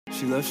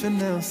She loves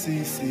Chanel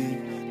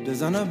CC,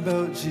 designer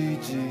belt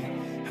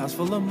GG, house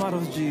full of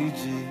models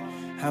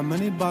GG. How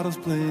many bottles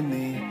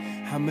plenty?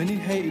 How many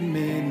hating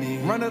many?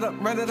 Run it up,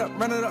 run it up,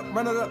 run it up,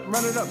 run it up,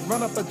 run it up,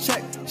 run up a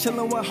check.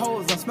 Chillin' with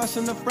hoes, I'm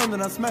smashing the friend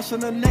and I'm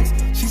smashing the next.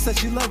 She said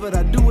she love it,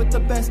 I do it the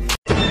best.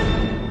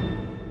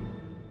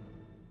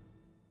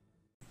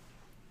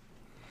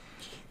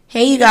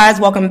 Hey you guys,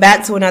 welcome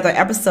back to another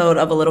episode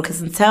of A Little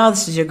Kiss and Tell.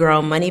 This is your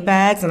girl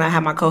Moneybags, and I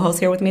have my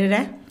co-host here with me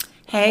today.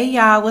 Hey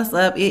y'all, what's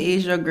up? It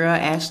is your girl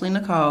Ashley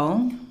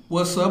Nicole.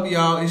 What's up,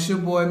 y'all? It's your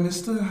boy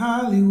Mr.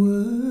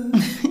 Hollywood.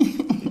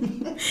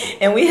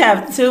 And we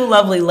have two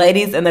lovely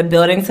ladies in the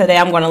building today.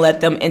 I'm going to let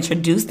them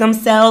introduce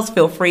themselves.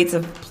 Feel free to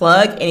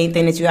plug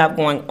anything that you have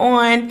going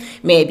on,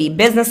 maybe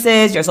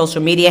businesses, your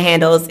social media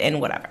handles,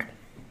 and whatever.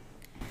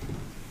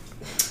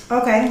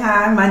 Okay,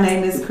 hi, my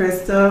name is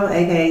Crystal,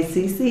 aka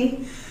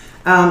Cece.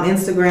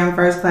 Instagram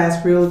First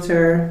Class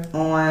Realtor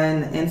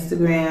on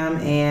Instagram,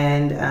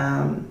 and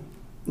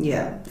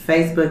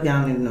Facebook.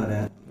 Y'all don't even know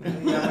that. I'll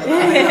leave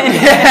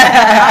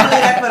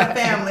that for the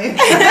family.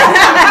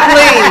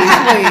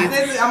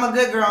 please. I'm a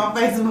good girl on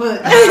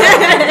Facebook.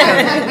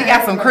 We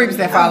got some creeps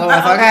that follow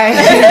us,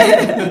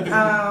 okay?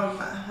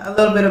 A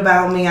little bit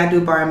about me. I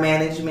do bar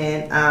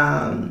management.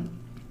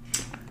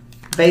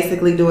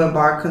 Basically doing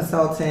bar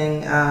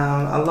consulting,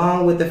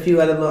 along with a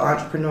few other little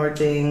entrepreneur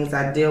things.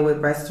 I deal with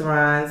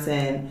restaurants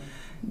and,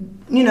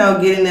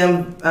 getting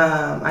them,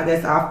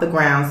 off the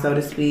ground, so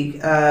to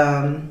speak.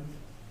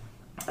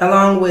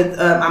 Along with,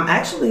 I'm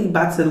actually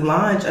about to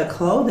launch a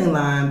clothing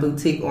line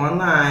boutique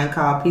online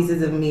called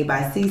Pieces of Me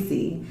by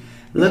Cece.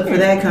 Look for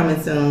that coming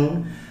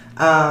soon.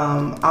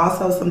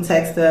 Also some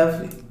tech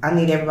stuff. I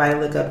need everybody to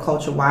look up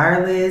Culture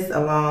Wireless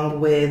along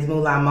with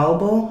Moolah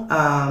Mobile.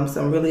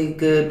 Some really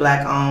good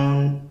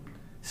black-owned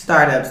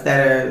startups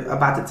that are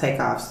about to take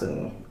off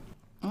soon.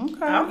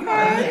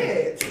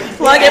 Okay.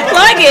 Plug it.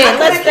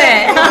 Let's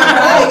say.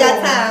 I ain't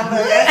got time.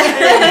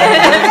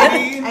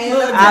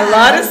 I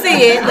love to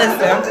see it.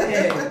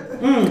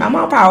 Listen. Come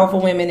on, powerful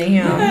women in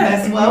here.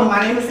 Yes. Well,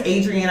 my name is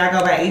Adrienne. I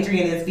go by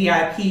Adrienne is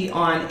VIP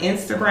on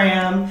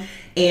Instagram.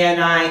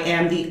 And I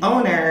am the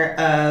owner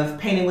of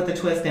Painting with a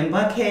Twist in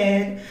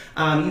Buckhead.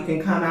 You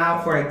can come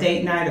out for a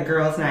date night, a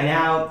girls' night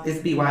out. It's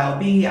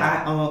BYOB.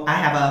 I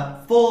have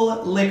a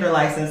full liquor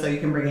license, so you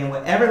can bring in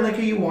whatever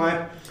liquor you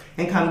want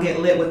and come get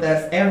lit with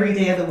us every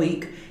day of the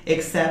week,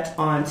 except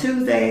on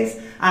Tuesdays.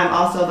 I'm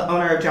also the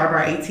owner of Jar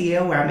Bar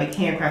ATL, where I make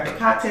handcrafted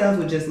cocktails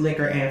with just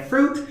liquor and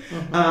fruit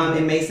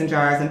in mason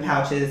jars and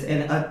pouches,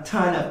 and a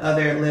ton of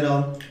other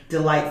little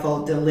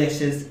delightful,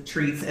 delicious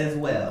treats as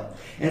well.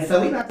 And so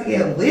we about to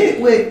get lit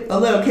with a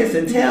little kiss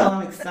and tell.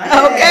 I'm excited.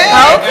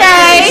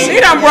 Okay. She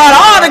done brought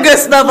all the good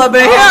stuff up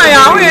in here,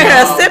 y'all. We're in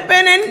here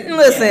sipping and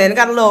listen.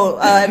 Got a little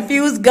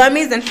infused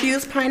gummies,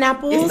 infused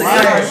pineapples.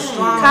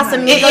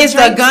 It is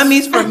the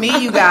gummies for me,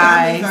 you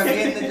guys.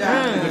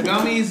 The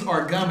gummies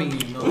are gummy.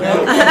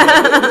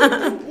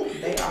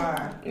 They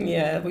are.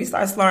 Yeah, if we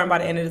start slurring by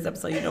the end of this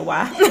episode, you know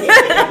why.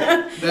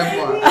 That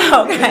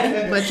part.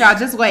 Okay. But y'all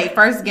just wait.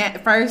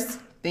 First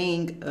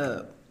thing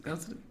up.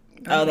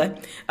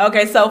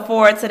 Okay, so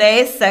for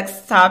today's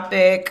sex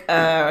topic,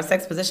 or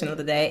sex position of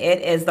the day,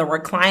 it is the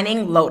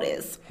reclining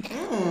lotus.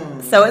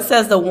 So it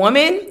says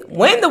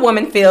when the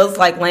woman feels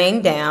like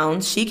laying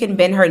down, she can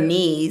bend her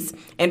knees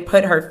and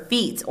put her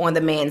feet on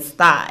the man's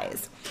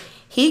thighs.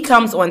 He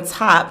comes on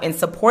top and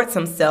supports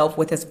himself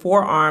with his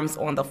forearms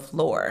on the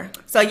floor.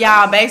 So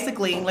y'all,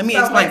 basically, let me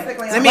explain it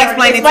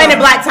in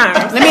black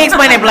terms. Let me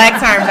explain in black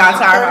terms, y'all.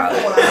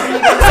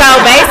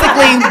 So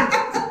basically,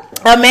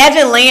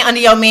 imagine laying under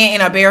your man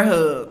in a bear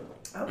hug.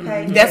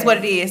 Okay. That's what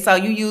it is. So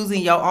you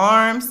using your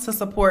arms to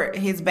support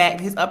his back,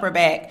 his upper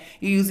back.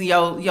 You using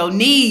your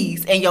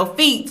knees and your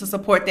feet to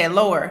support that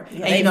lower.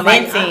 And you know,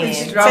 like to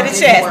the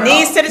chest,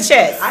 knees to the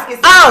chest.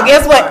 Oh,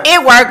 guess what?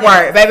 It work,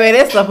 baby.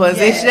 That's the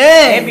position.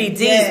 It be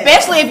deep,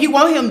 especially if you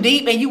want him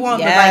deep and you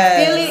want to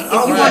like feel it.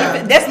 If you want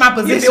to, that's my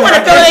position. If you want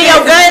to feel it in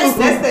your guts,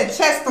 that's the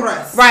chest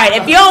thrust. Right.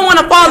 If you don't want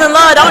to fall in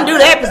love, don't do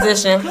that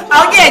position. You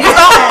don't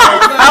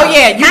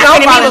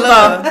fall in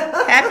love.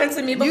 Happened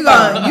to me before.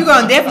 You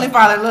gonna definitely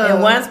fall in love.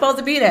 It wasn't supposed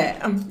to be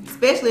that.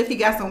 Especially if he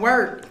got some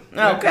work.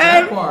 Okay.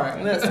 That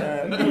part.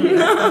 Listen.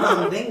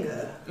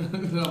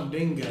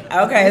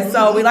 Okay,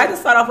 so we like to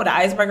start off with the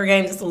icebreaker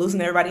game just to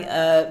loosen everybody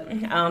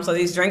up. So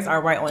these drinks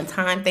are right on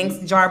time. Thanks,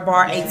 Jar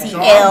Bar ATL.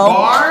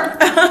 Jar Bar?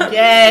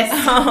 Yes.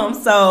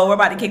 So we're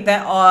about to kick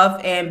that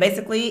off. And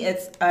basically,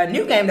 it's a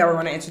new game that we're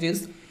going to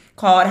introduce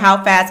called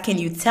How Fast Can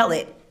You Tell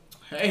It?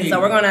 Hey.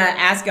 So we're going to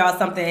ask y'all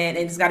something and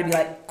it's got to be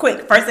like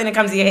quick. First thing that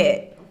comes to your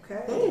head.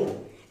 Okay. Ooh.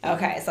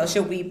 Okay, so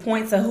should we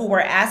point to who we're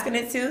asking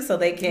it to so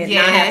they can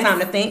not have time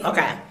to think?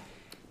 Okay.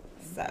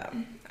 So,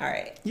 all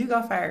right. You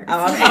go first.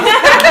 Oh, okay.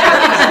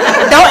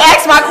 Don't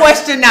ask my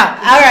question now.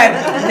 All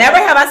right. Never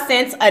have I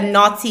sent a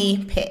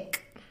naughty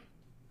pic.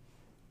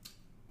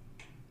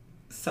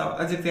 So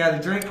I just got a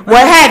drink.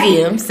 What have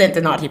you sent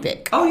a naughty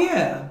pic? Oh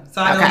yeah.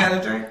 So I don't got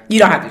a drink. You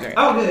don't have to drink.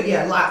 Oh good.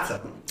 Yeah, lots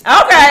of them. Okay,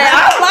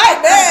 I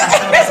like that.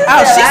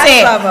 She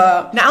said,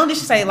 not only did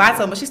she say lots of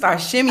them, but she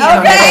started shimmying.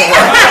 Okay.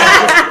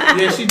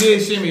 Yeah, she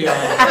did shimmy y'all.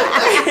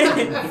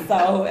 So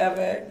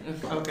whoever.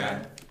 Okay.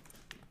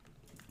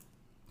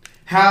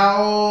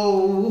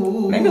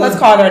 How? Maybe let's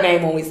call their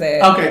name when we say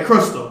it. Okay,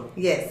 Crystal.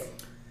 Yes.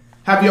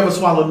 Have you ever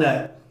swallowed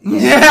nut?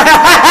 Yes,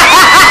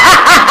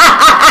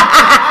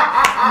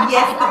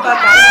 the fuck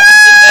I have.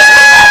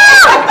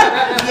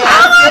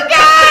 Oh my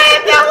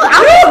God! I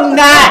was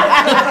not.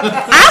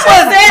 I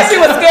was saying she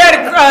was scared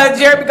of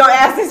Jeremy gonna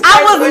ask this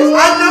question. I knew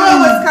it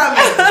was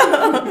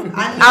coming.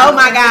 Oh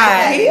my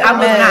God. I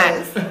was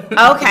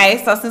not.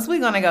 Okay, so since we're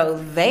gonna go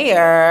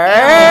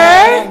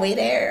there, We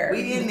there.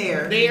 We in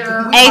there.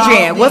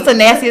 Adrian, what's the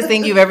nastiest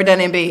thing you've ever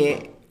done in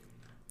bed?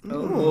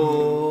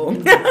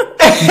 Ooh.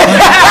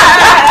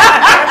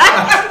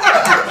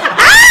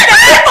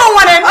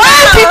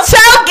 She's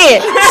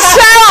choking.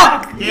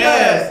 Choke.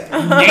 Yes.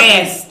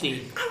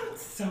 Nasty.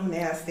 So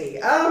nasty.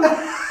 I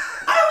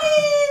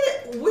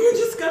mean, we're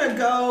just gonna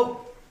go.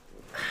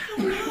 I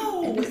don't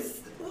know. It's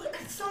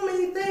so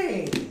many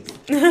things.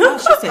 She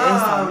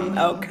said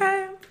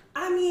Okay.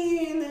 I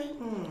mean,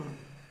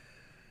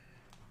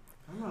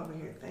 I'm over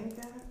here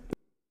thinking.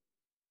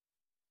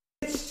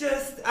 it's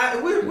just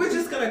we're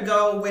just gonna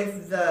go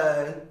with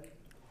the.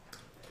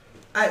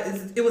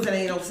 It was an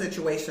anal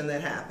situation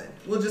that happened.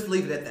 We'll just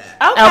leave it at that.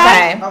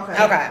 Okay.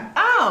 Okay.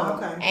 Oh.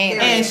 Okay.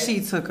 And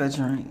she took a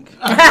drink.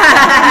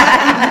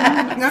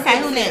 Okay,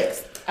 who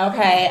next?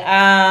 Okay.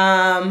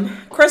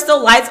 Crystal,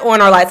 lights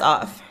on or lights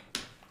off?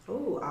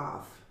 Ooh,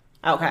 off.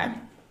 Okay.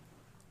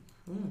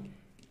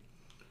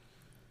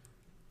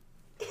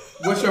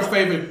 What's your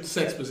favorite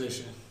sex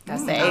position?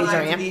 That's the I like to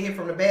Adrian. be hit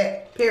from the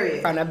back.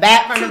 Period. From the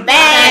back.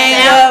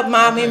 Hang up,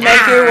 mommy, make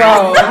it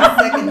roll.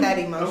 Second that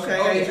emotion.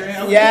 Okay,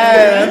 Adrian.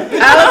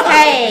 Yeah.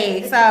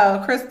 Okay.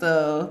 So,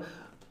 Crystal,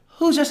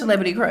 who's your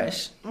celebrity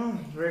crush?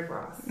 Rick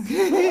Ross.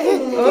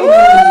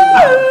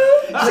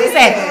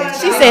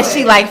 She said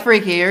she like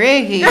Freaky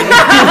Ricky.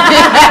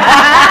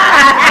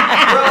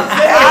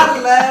 I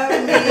love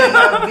me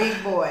a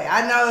big boy.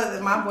 I know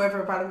that my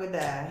boyfriend probably would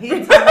die.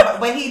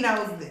 But he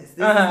knows this. This is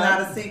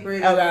not a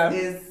secret.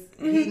 Okay.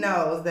 He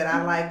knows that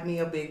I like me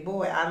a big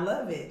boy. I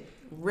love it.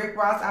 Rick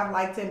Ross, I've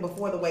liked him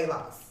before the weight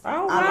loss.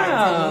 Oh, I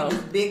wow. liked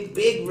him. He was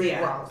big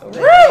Rick Ross.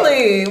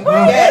 Really?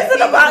 What is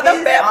it about the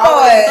fat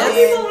boys? Some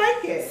people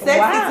like it. Sexy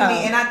Wow. to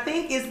me. And I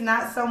think it's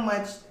not so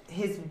much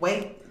his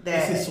weight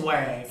that... It's his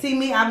swag. See,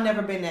 me, I've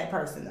never been that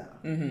person, though.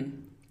 Mm-hmm.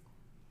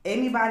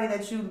 Anybody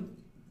that you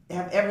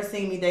have ever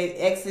seen me date,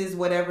 exes,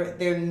 whatever,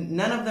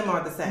 none of them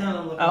are the same. None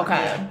of them look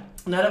Okay.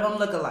 None of them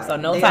look alike. So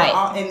no They type.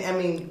 are all, and I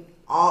mean,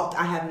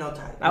 I have no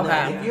type. Okay.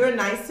 None. If you're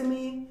nice to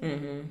me,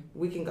 Mm-hmm.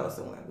 we can go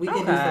somewhere. We can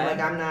do Okay. something. Like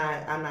I'm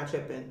not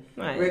tripping.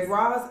 Nice. Rick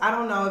Ross, I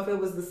don't know if it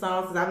was the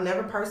songs because I've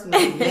never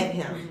personally met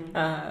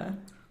him.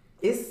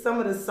 It's some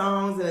of the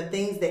songs and the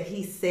things that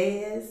he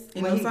says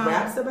In when those he songs?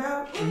 raps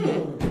about.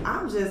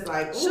 I'm just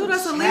like, Shoot ooh,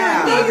 us a lyric,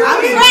 child. nigga. I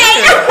mean,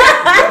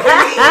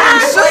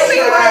 Shoot me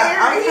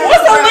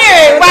What's the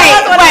lyric?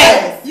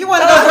 Wait. You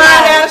want to go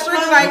drive down the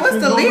street like, what's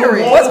the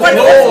lyric? What's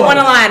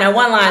one-liner? I'm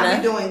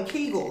One-liner. doing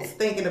Kegels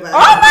thinking about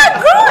Oh my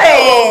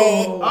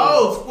God!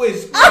 Oh,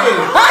 squish. She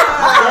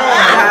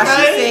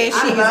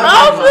said she was I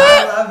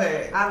love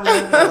it. I love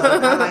him.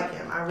 I like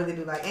him. I really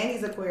do like. And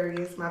he's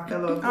Aquarius, my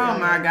fellow Aquarius. Oh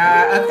my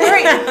God,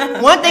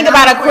 Aquarius! One thing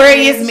about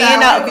Aquarius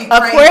men,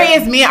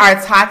 Aquarius men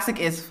are toxic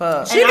as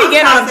fuck. She be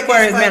getting on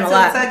Aquarius men a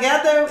lot.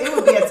 Together, it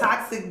would be a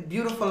toxic,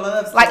 beautiful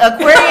love. Like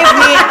Aquarius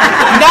men,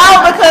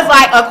 no, because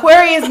like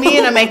Aquarius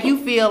men will make you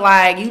feel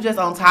like you just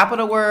on top of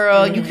the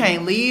world. You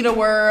can't lead the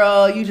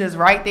world. You just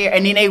right there,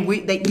 and then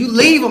you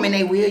leave them and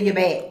they wheel you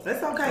back.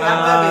 That's okay. I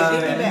love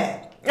it. Get me back.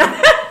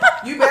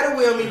 You better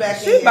wheel me back.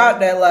 She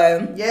about that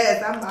life.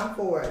 Yes, I'm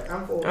for it.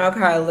 I'm for it.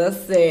 Okay, let's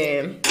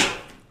see.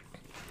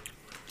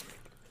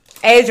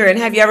 Adrian,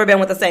 have you ever been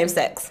with the same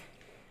sex?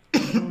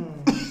 Not the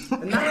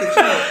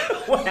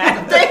truth.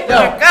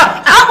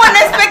 I wouldn't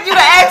expect you to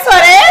ask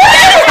her that.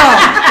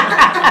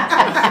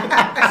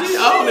 She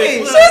owned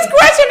it. She's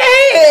scratching her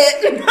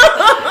head.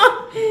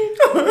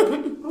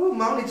 Ooh,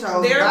 Moni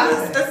chose. There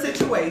violence. was a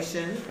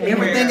situation.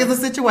 Everything is a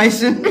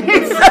situation.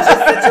 It's such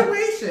a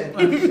situation.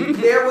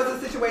 There was a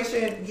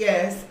situation,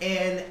 yes,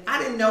 and I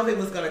didn't know they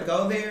was gonna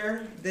go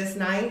there this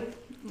night,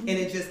 and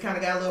it just kind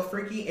of got a little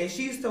freaky. And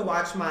she used to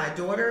watch my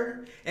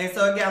daughter, and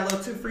so it got a little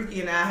too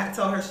freaky, and I had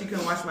told her she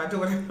couldn't watch my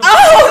daughter.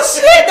 Oh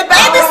shit! The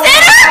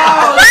babysitter.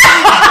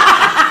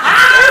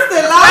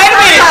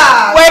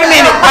 Wait a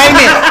minute.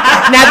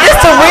 Now this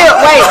the real.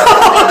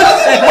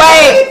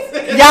 Wait,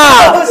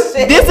 y'all.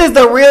 This is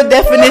the real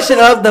definition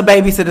of the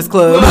Babysitters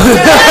Club.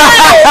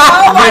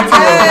 Oh my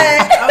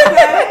God.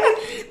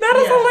 That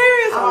is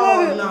hilarious. I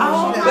love it. No,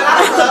 But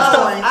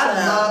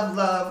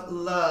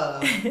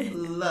I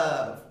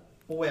love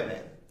women.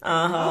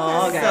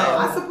 Okay. So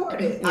I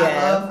support it.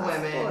 I love I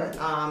women. support.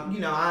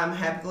 I'm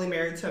happily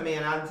married to a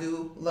man. I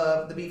do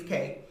love the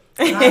beefcake.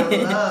 And I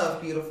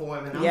love beautiful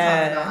women. I'm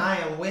Yeah. talking about I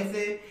am with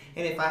it.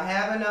 And if I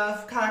have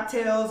enough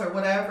cocktails or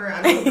whatever,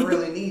 I don't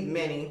really need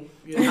many.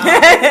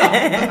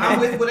 I'm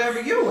with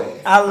whatever you're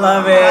with. I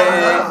love it.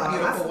 I love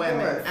beautiful I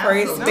women. support.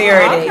 Free Absolutely.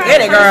 spirited. Okay,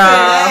 Get it, girl.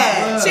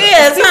 Yeah.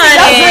 Cheers, Your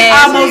honey. drink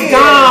almost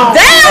gone.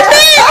 Damn,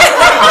 bitch.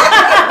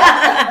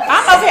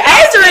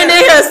 Adrian in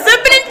here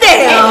sipping it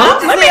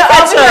down. Let me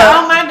catch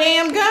up. on my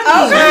damn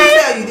gummies. Let me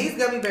tell you, these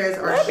gummy bears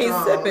are Let me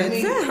strong. sip it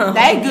down.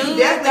 They You good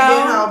definitely though.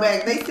 get held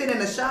back. They sit in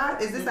a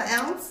shot. Is this an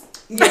ounce?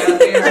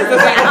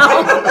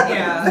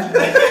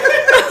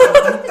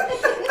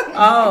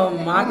 Oh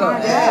my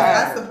god.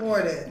 Yes, I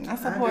support it. I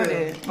support do.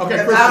 it. Okay,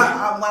 Because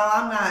Christian. while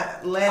I'm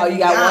not letting Oh, you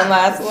got one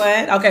last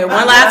one? Okay,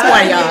 one last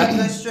one,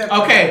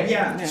 y'all. Okay.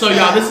 Yeah. So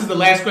y'all, this is the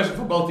last question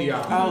for both of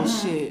y'all. Oh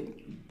shit.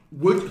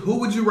 Who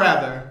would you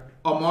rather,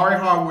 Omari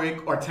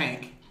Hardwick or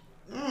Tank?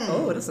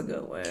 Oh, that's a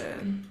good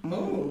one.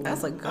 Ooh.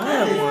 That's a good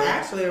That is one.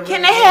 actually a really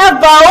Can they have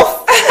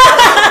both? I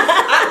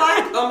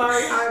like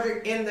Omari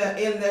Hardwick in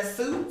the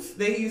suits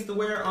that he used to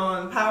wear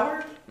on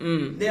Power.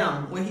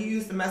 Them when he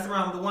used to mess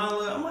around with the one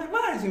look. I'm like,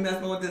 why is you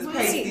messing with this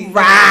pasty?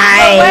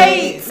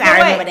 Right. Sorry,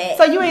 Wait. remember that.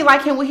 So you ain't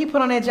like him when he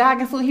put on that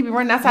jogging suit? He be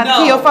running outside No.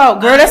 to kill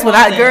folk. Girl, that's what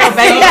I. Girl,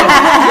 baby.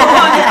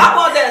 I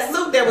bought that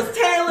suit that was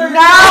tailored.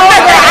 No,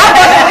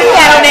 he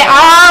had on that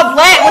all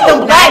black with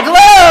them black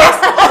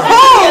gloves.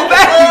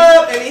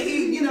 And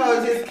he,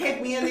 just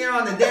kicked me in there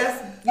on the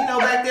desk,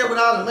 back there with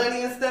all the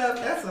money and stuff.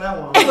 That's what I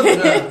want.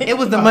 It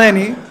was the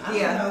money.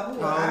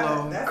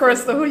 Yeah.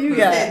 Crystal, who you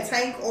got? That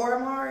Tank or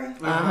Amari?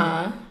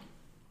 Uh-huh.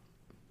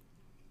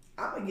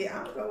 I'm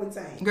gonna go with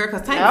Tank. Girl,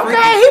 cause Tank Okay,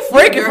 he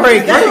freaky. That's what I'm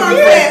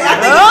saying. I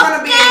think it's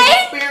gonna be an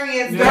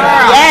experience, girl.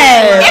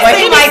 Yes. What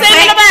you be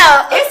singing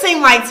about? It seemed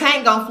like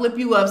Tank gonna flip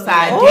you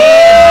upside down.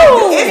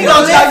 It's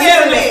gonna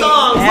listen to me.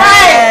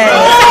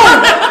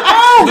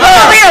 I'm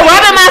over here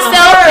rubbing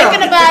myself,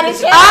 thinking about it.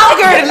 I'm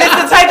girl to listen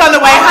to Tank on the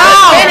way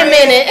home. It's been a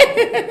minute.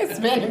 It's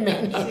been a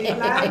minute.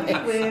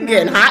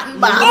 Getting hot and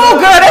bothered. Oh,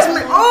 girl, that's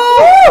me.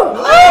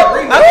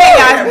 Okay,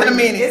 guys, it's been a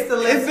minute. It's the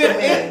lips for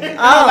me.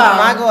 Oh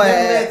my god.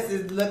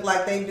 Them lips look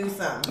like they do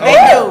something. They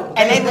do,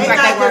 and they look They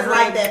like not they just work.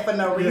 like that for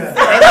no reason.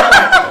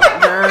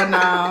 Girl,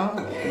 no.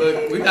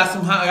 Look, we got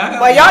some hot.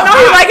 Well, y'all know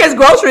he like his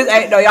groceries.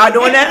 Hey, no, y'all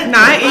doing that?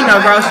 Nah, I ain't eat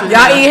no groceries.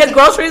 Y'all eat his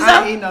groceries I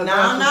up? ain't eat no No,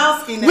 groceries. no,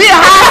 skinny.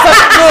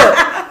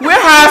 We'll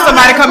hire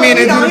somebody come in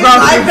and do the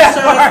groceries.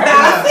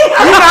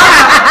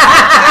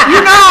 You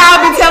know how I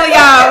be telling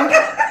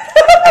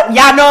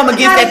y'all know I'm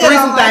against that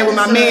threesome thing with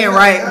my man,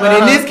 right? But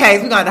in this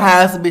case, we got to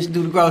hire some bitch to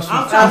do the groceries.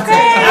 I'm trying to tell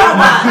you, I'll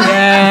watch.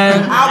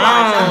 Yeah. I'll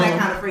watch. I'm that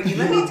kind of freaky.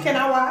 Can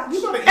I watch?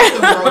 You gotta eat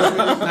them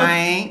groceries. I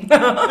ain't. Fuck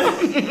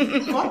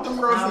them I'll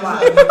groceries.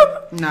 watch.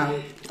 No.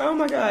 Oh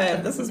my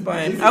god, this is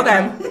fun.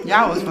 Okay.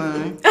 Y'all was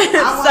fun.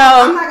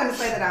 I'm not gonna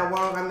say that I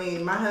won't. I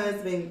mean, my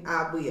husband,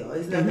 I will.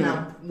 It's nothing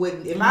I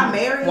wouldn't. If I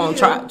marry Won't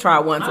him, try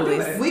once at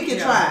least. we can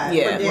try.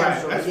 Yeah. For damn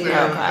Right, sure. that's Yeah.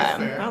 fair. Okay, That's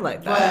fair. I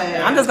like But-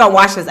 that. I'm just gonna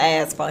wash his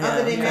ass for him.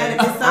 Other than that, if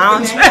it's I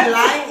don't something that he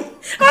like,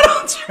 I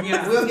don't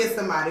try. we'll get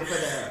somebody for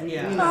that.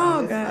 Yeah. Oh,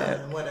 it's,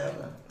 God.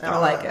 whatever. I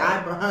like it.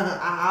 I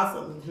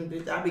also,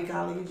 I be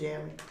calling you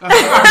Jeremy. Come over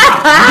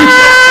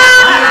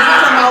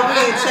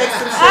here and check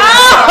some shit.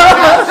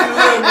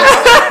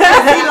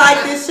 He like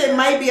this shit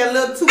might be a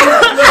little too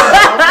much.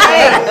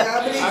 Okay?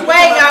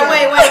 Wait. I'm I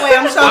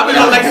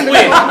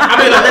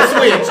mean, let's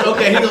switch.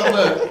 Okay, he gonna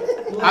look.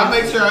 I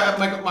make sure I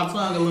make up my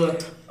tongue a little.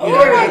 Oh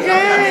my god.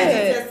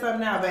 Test something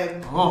now,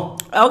 baby. Oh.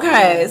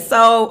 Okay,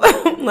 so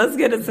let's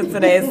get into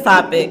today's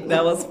topic.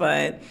 That was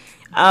fun.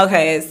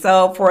 Okay,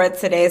 so for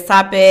today's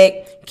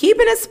topic,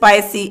 keeping it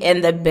spicy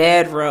in the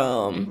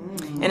bedroom.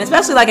 And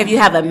especially like if you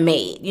have a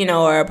mate,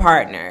 or a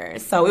partner.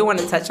 So we want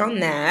to touch on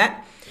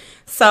that.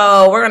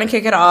 So we're going to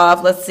kick it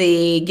off. Let's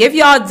see. Give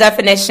y'all a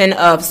definition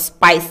of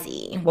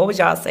spicy. What would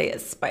y'all say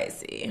is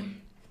spicy?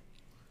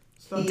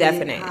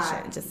 Definition.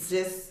 Hot. Just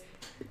Just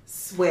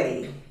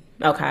sweaty.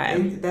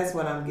 okay. That's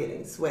what I'm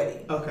getting.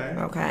 Sweaty. Okay.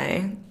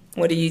 Okay.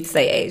 What do you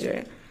say,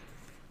 Adrian?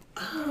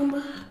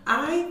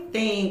 I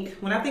think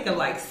when I think of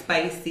like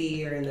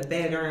spicy or in the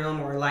bedroom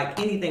or like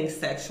anything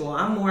sexual,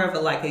 I'm more of a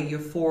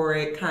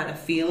euphoric kind of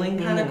feeling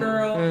kind of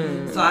girl.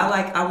 So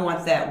I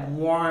want that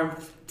warm,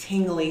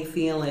 tingly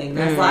feeling.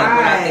 That's like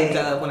what I think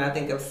of when I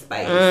think of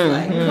spice.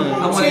 Like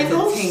I want it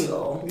to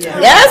tingle. Yeah.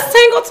 Yes,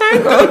 tingle.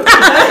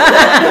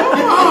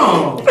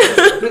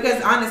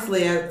 Because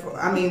honestly,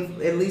 I mean,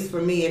 at least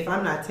for me, if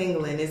I'm not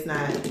tingling, it's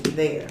not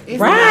there.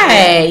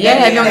 Right.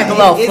 Yeah, you don't get the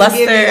little It's fluster.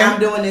 giving, I'm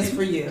doing this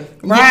for you.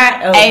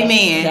 Right. Oh,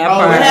 Amen. That Oh,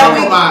 part. yeah. Help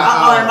me. come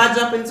on. Am I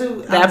jumping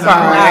too? That I'm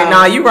part. sorry.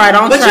 No, you right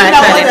on But you track.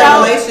 know That's what, that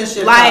though?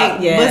 relationship. Like,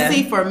 Yeah. but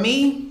see, for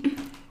me,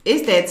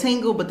 it's that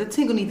tingle, but the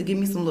tingle need to give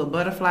me some little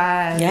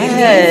butterflies.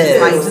 Yes.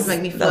 Like, just make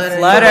me The flutter.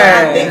 flutter.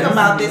 I think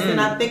about this and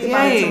I think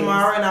about it Yes.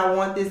 tomorrow and I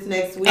want this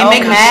next week. And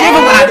make me Okay.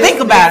 shiver when I think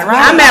about it,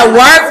 right? I'm at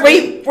work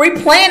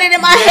replaying it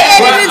in my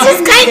head and it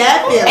just can't.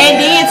 that feeling. And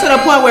then to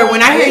the point where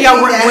when I hear your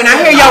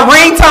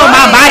ringtone,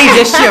 my body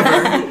just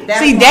shiver.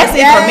 See, that's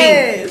it for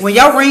me. When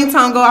your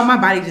ringtone go off, my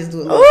body just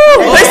do it. Ooh,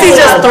 pussy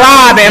just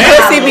throbbing.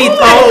 Pussy be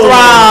on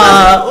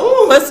throb.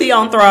 Pussy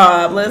on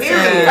throb. Listen.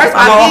 First of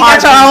all, you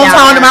got your own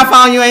tone to my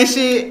phone, you ain't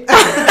shit.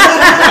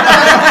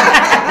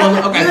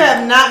 Well, okay. You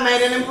have not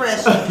made an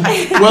impression.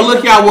 Well,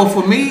 look, y'all. Well,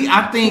 for me,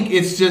 I think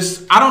it's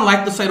just, I don't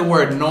like to say the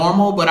word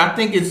normal, but I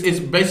think it's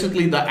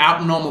basically the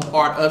abnormal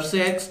part of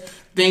sex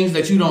things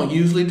that you don't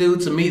usually do,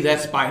 to me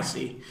that's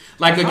spicy.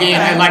 Like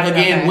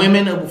again,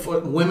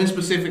 women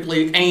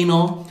specifically,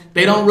 anal.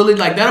 They don't really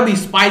like that'll be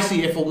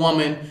spicy if a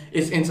woman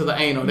is into the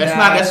anal.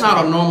 That's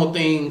not a normal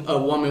thing a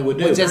woman would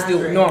do. We just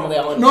do normally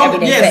on Normal,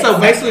 everyday sex. So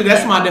basically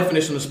that's my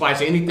definition of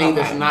spicy. Anything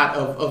that's not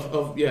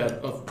of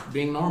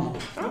being normal.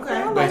 Okay,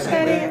 I like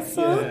that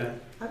answer. Yeah.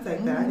 I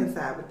take that. I can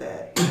side with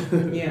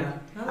that. Yeah.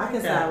 I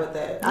can side with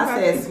that. I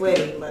said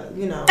sweaty, but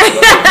you know.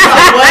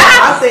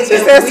 I think She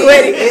said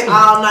sweaty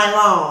all night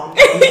long.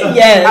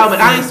 Yes. Oh, but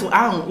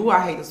I don't. Ooh,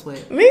 I hate to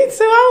sweat. Me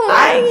too. I don't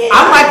like it.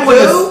 I like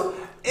when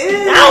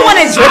I don't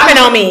want it dripping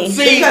on me.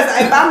 Because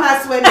if I'm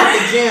not sweating at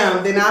the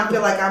gym, then I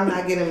feel like I'm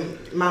not getting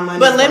my money.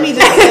 But let me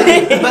just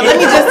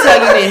tell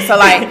you this. So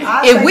like,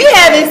 if we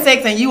having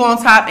sex and you on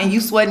top and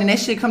you sweating and that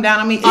shit come down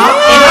on me,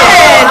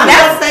 I'm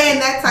not saying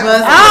that type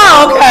of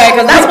Oh, okay.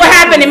 Because that's what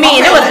happened to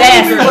me, and it was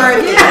nasty.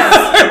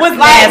 it was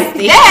like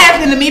Nasty. that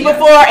happened to me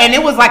before, and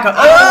it was like a.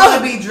 I don't want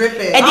to be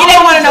dripping. And then they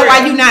want to know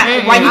why you not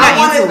into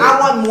it. I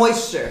want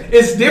moisture.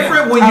 It's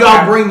different when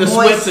y'all bring the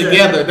sweat Moisture.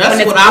 together. That's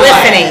When it's what I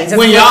glistening, like. just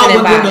When y'all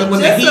glistening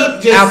when the by. heat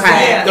just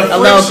Okay. the A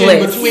little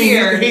friction glitz. between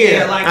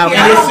here. Like, Okay.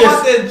 I It's don't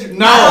just- want the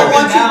no. I don't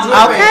want you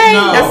dripping. Okay.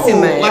 No, That's too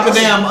much. like a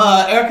damn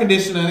air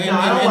conditioner in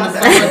I don't want the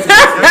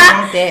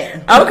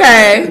that.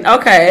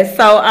 Okay.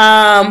 So,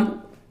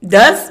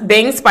 does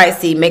being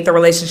spicy make the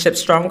relationship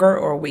stronger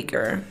or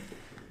weaker?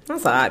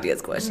 That's an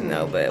obvious question,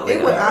 though. But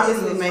It would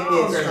obviously make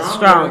it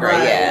Stronger,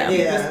 right? yeah.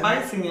 The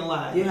spice in your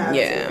life. You have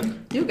yeah, to.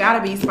 You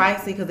gotta be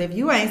spicy because if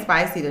you ain't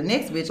spicy, the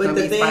next bitch But gonna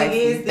the be thing spicy.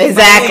 is,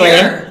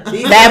 exactly.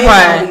 these That men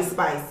part. don't be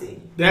spicy.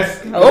 That's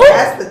Oh,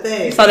 That's the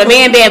thing. so the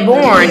man being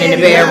born in the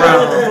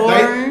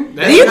bedroom.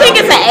 Do you think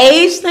it's an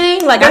age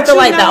thing? Like, I But feel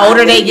you like the know, I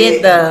older they think get,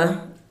 it-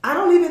 the I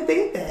don't even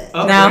think that.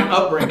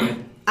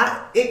 upbringing.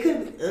 It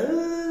could.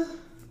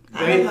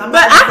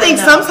 But I think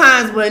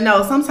sometimes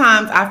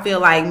I feel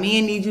like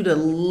men need you to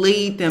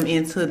lead them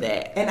into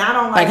that. And I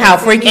don't like like how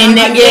to freaking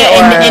sit down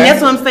And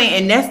that's what I'm saying.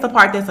 And that's the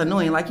part that's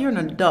annoying. Like, you're an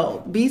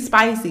adult. Be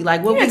spicy.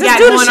 Like, what Yeah, we just got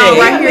do the going shit. on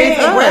right and here is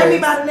grab me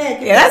us. by the neck.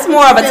 yeah, that's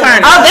more of a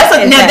turn. Oh, that's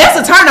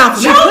a turn off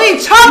for me.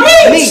 Please choke me.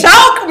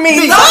 Choke me,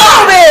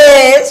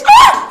 bitch.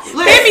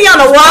 Hit me on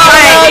the wall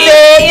a little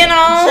bit, you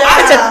know.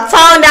 Put your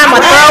tongue down my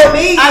throat.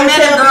 I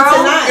met a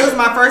girl. It was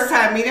my first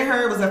time meeting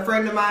her. It was a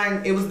friend of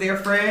mine. It was their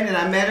friend, and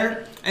I met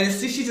her. And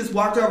she just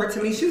walked over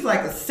to me. She was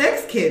like a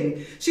sex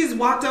kitten. She just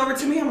walked over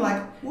to me. I'm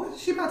like, what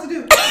is she about to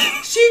do?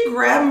 She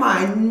grabbed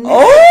my neck.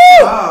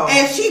 Oh.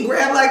 And she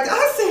grabbed like,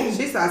 I said,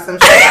 She saw some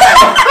shit.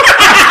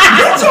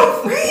 that's your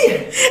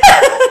friend.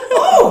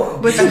 Oh.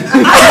 But she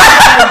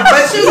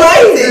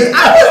liked it. I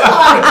was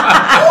like,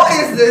 who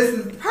is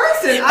this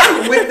person?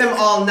 I'm with them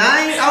all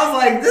night. I was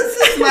like, this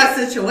is my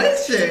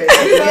situation.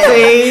 You know?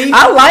 See,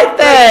 I like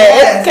that.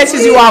 Yes, It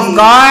catches you off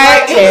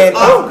guard. Like, it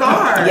was off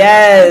guard.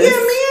 Yes. Yeah,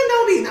 men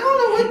don't be. I don't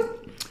know what.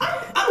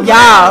 I'm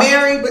Y'all.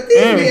 married, but these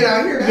men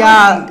out here.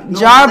 Y'all,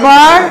 Jar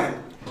Bar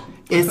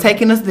is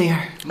taking us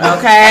there.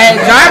 Okay,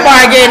 Jar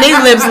Bar getting these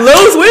lips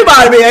loose. We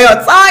about to be here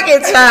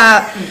talking,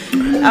 child.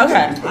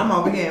 Okay. I'm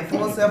over here in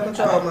full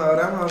self-control mode.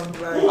 I'm over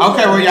like,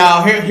 Okay, well,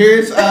 y'all,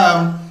 here's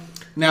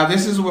now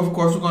this is where, of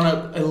course, we're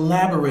gonna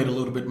elaborate a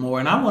little bit more,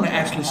 and I want to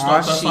actually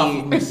start us off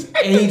with Miss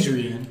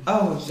Adrian.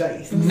 Oh,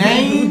 Jace.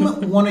 Name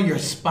one of your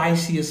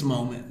spiciest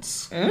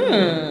moments.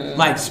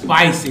 Like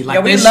spicy, like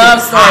Yeah, we this love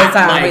shit's story hot,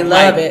 time. like, We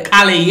love like it.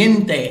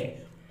 Caliente,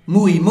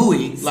 muy,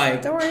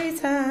 like Story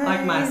time.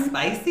 Like my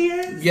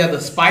spiciest? yeah,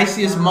 the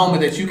spiciest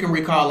moment that you can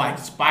recall, like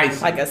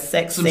spicy, Like a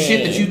sex some scene.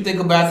 shit that you think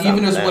about,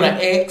 even if it's with an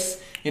ex,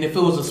 and if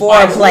it was a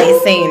foreplay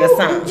scene or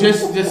something.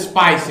 just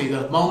spicy.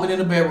 The moment in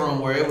the bedroom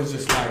where it was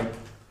just like,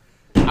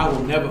 I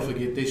will never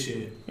forget this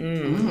shit. Oh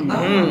my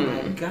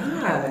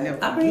God.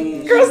 I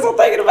mean, Girl, still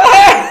thinking about it.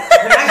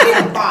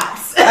 I get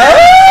thoughts.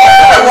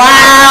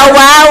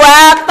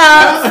 Wow,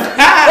 thoughts.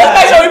 Let's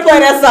make sure we play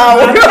that song.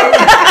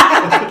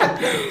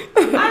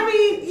 I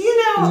mean, you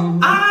know,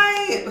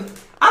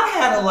 I've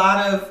had a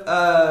lot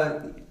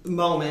of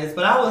moments,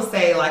 but I will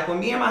say, like, when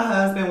me and my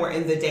husband were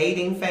in the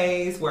dating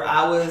phase, where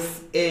I was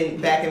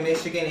back in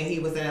Michigan and he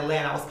was in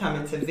Atlanta, I was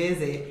coming to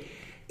visit.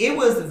 It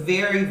was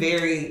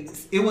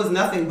it was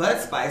nothing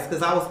but spice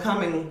because I was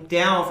coming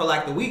down for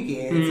like the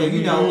weekend. So,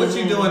 you know, what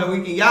you doing the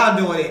weekend? Y'all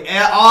doing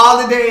it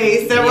all the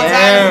days, several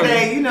times a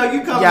day. You know,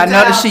 you come Y'all down.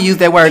 notice she used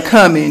that word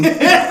coming.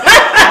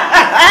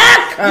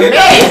 You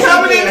know you're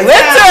coming into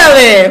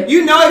Literally. town.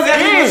 You know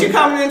exactly what you're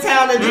coming in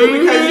town to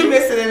do because you're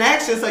missing in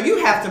action. So you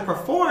have to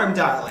perform,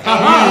 darling.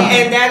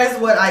 And that is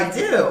what I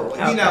do.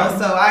 You know,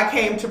 so I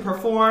came to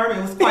perform.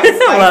 It was quite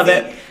spicy. I love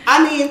it.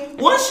 I mean,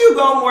 once you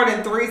go more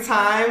than 3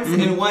 times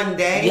in one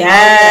day,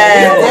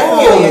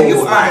 Yes.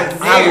 you are there.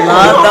 I You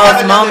love don't those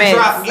have another moments.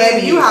 drop baby,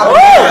 in you you. have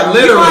Ooh.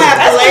 Literally. You don't have to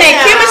That's when lay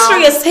that down.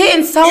 chemistry is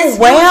hitting so It's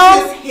well.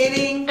 just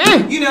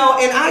hitting, you know,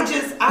 and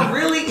I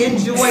really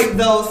enjoy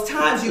those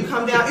times you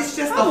come down. It's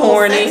just the whole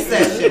horny.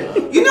 sex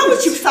session. You know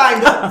what you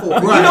signed up for.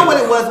 You Right. know what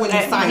it was when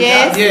you signed up.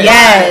 Yes. Yeah.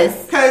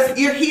 Yes. Because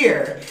you're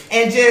here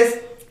and just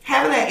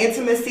having that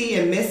intimacy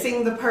and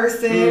missing the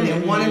person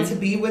and wanting to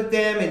be with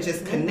them and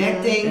just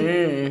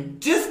connecting,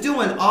 just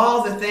doing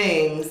all the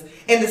things.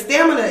 And the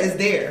stamina is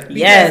there.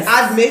 Because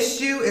I've missed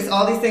you. It's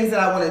all these things that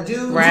I want to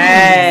do.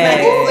 Right.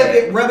 Flip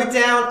it, rub it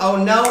down. Oh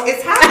no,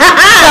 it's happening.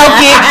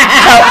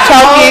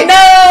 Choke it. No.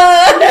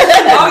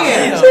 Oh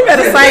yeah. She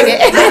better sing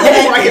it.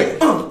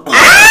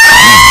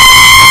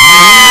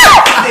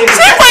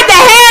 She put the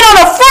hand on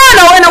the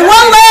funnel and the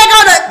one leg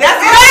on the. That's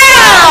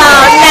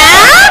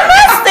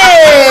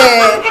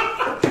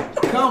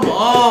Come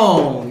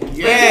on.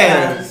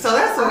 Yeah. So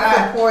that's what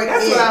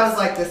I was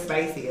like the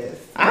spiciest.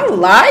 I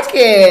like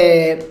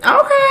it.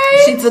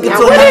 Okay. She took it Now,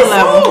 to another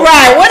level.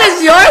 Right. What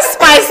is your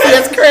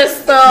spiciest,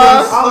 Crystal?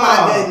 Oh my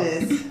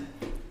goodness.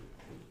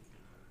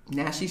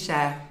 Now she's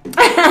shy.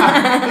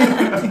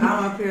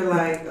 I'm up here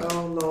like,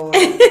 oh Lord.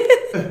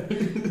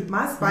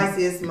 My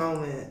spiciest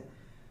moment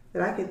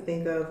that I can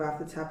think of off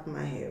the top of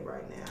my head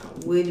right now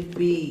would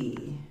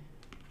be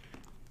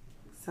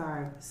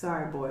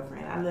sorry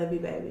boyfriend. I love you,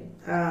 baby.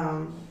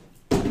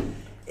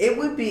 It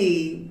would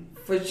be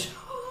for sure.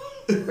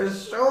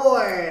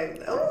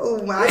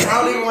 Oh, I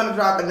don't even want to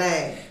drop a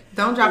name.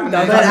 Don't drop a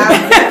name. But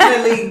I'm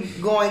definitely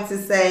going to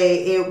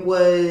say it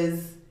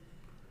was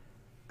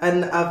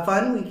a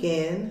fun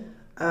weekend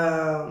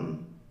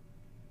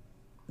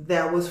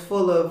that was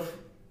full of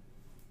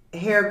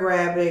hair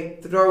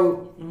grabbing,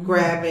 throat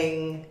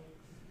grabbing,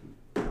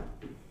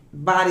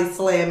 body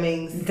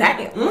slamming,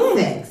 Damn.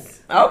 sex.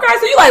 Okay,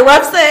 so you like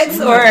rough sex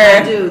or?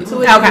 I do to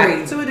a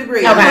degree. To a degree.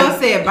 Okay. I will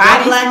say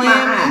body black my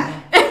eye.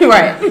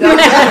 Right.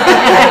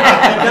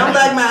 Don't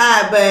black my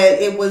eye, but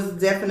it was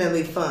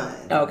definitely fun.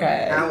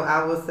 Okay.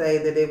 I will say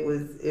that it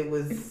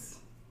was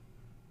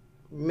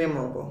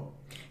memorable.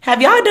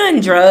 Have y'all done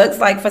drugs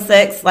like for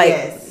sex, like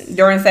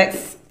during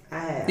sex? I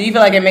have. Do you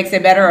feel like it makes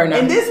it better or no?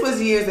 And this was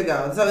years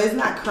ago, so it's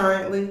not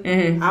currently.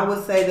 Mm-hmm. I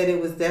would say that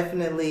it was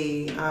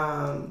definitely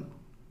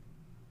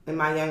in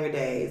my younger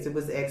days. It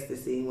was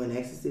ecstasy when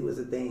ecstasy was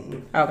a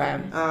thing. Okay.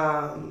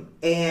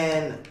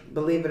 And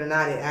believe it or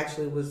not, it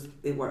actually was.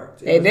 It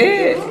worked. It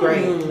did. It was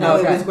great. No,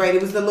 Okay. it was great.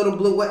 It was the little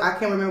blue. What I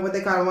can't remember what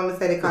they called it. I want to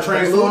say they called it the blue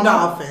Transformer?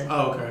 dolphin.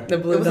 Oh, okay. The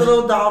blue It was a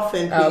little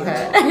dolphin pill.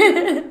 Okay.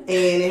 And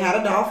it had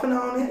a dolphin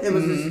on it. It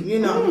was, just,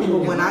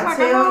 but when I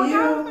tell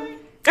you,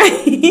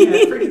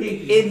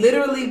 it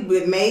literally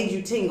made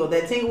you tingle.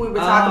 That tingle we were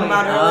talking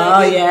about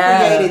earlier,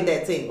 created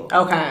that tingle.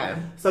 Okay.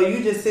 So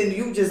you just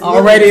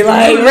Already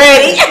like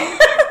ready.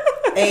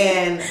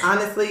 And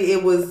honestly,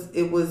 it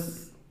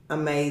was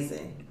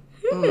amazing.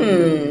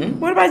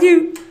 What about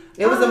you?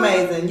 It was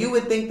amazing. You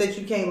would think that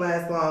you can't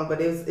last long, but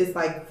it's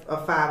like a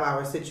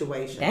 5-hour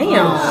situation. Damn.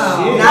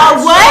 Not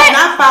what?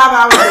 Not 5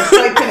 hours of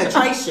straight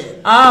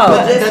penetration. Oh,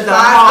 but just 5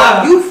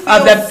 hours. You feel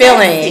of the sexy.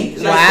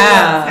 feeling. Like,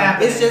 Wow.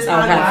 It's just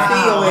how you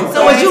feel. And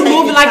So was you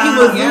moving like you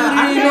was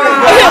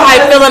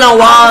Like feeling on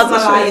walls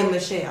and shit. Malia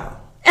Michelle.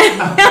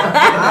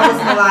 I was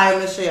Malia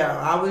Michelle.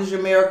 I was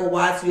your Miracle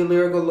Watts, your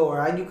lyrical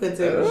lore. You couldn't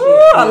tell me shit.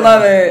 Ooh, I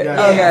love it.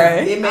 Yeah.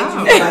 Okay. It made you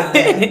feel like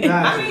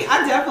that. I mean,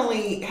 I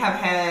definitely have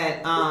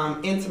had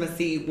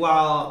intimacy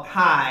while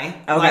high,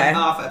 Okay. like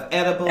off of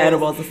edibles.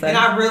 Edibles and stuff. And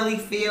I really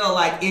feel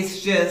like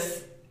it's just,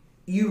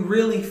 you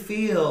really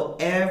feel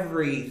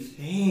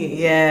everything.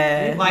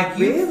 Yeah. Like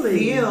you Really?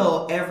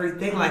 feel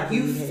everything. Like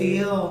you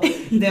feel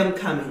them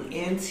coming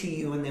into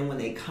you, and then when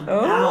they come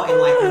out, and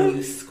like when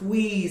you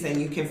squeeze,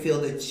 and you can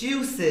feel the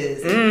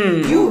juices.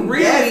 You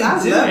really Yes,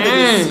 I do. love the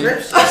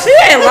description. She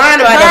ain't lying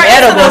about them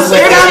edibles.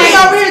 You got me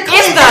over here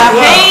It's the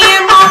clicking.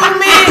 hand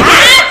movement.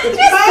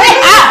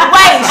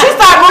 Wait, she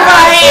started moving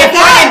her hand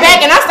forward and back,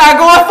 and I started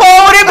going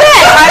forward and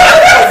back.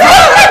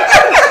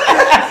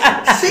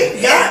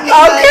 She got me.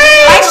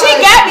 Like she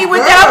got me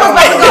with that. I was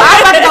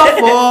about to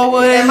go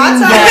forward and My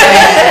time.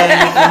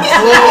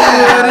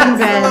 forward and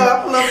back.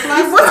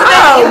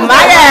 Oh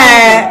my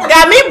God.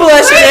 Got me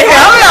bullshit in here.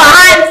 I'm a little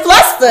hot and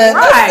flustered.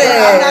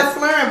 I'm not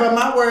slurring, but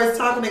my words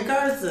talking in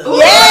cursive.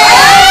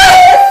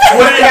 Yeah.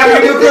 What did it have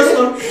to do,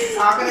 Crystal?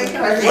 Talking in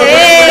cursive.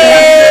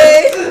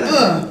 Hey.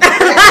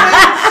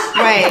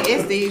 Right,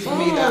 it's these for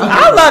me though.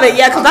 I love it.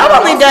 Yeah, because I've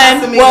only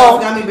done,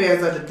 Gummy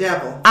bears are the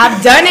devil. I've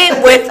done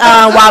it with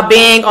while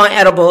being on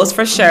edibles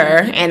for sure,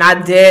 and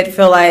I did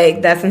feel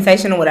like that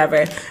sensation or whatever,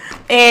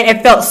 and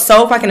it felt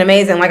so fucking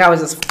amazing. Like I was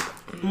just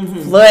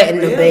flooding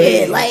the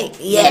bed. Like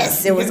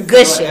yes, it was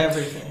good shit.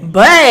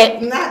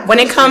 But when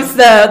it comes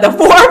to the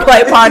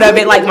foreplay part of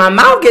it, like my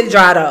mouth gets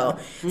dry though.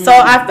 So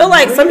I feel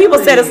like some people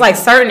said it's like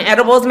certain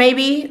edibles,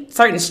 maybe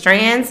certain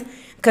strands.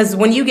 Because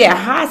when you get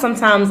high,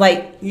 sometimes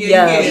like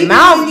your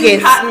mouth gets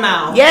cotton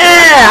mouth. Yeah,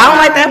 I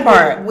don't like that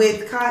part.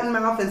 With cotton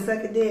mouth and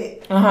suck a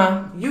dick,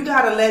 You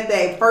gotta let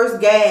that first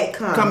gag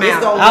come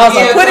out. Oh,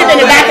 so put it in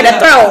the back of the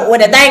throat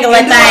with a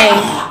dangling thing.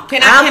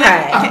 Can I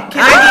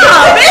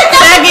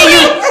give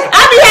you?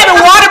 I be having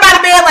water by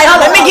the bed. Like, oh,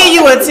 Let me give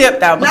you a tip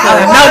though.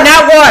 Because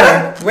not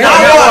water.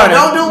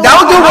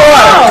 Don't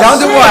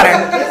do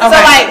water. So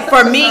like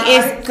for me,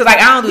 it's because like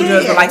I don't do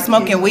drugs, but like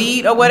smoking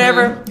weed or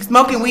whatever.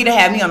 Smoking weed to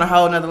have me on a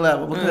whole nother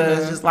level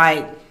because just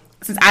like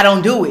since I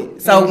don't do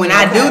it, so when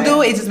I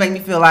do it, it just makes me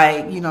feel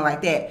like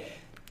like that.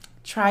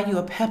 try you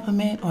a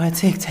peppermint or a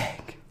Tic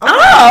Tac.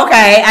 Oh,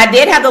 okay. I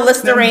did have the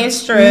Listerine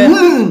strip.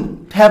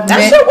 Peppermint.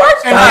 That shit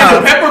works.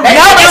 Peppermint.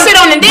 No, that shit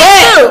on the dick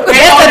too.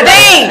 That's the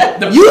thing.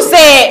 You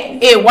said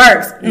it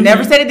works.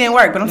 Never said it didn't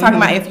work, but I'm talking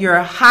about if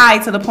you're high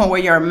to the point where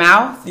your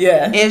mouth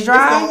Yeah. is It's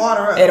gonna dry.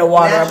 water up. It'll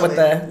water up with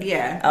naturally. the.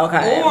 Yeah.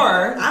 Okay.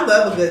 Or I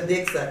love a good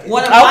dick sucking.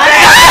 one of Okay. my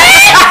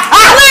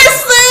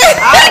Listen.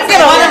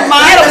 Get one of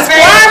my get 'em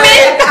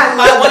squirming.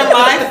 one of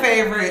my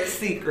favorite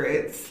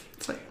secrets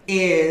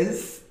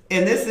is,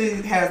 and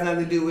has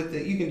nothing to do with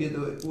you can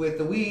do with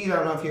the weed. I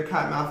don't know if you're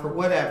cotton mouth or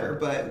whatever,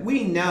 but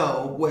we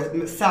know what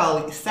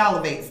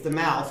salivates the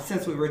mouth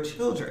since we were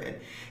children.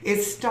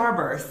 It's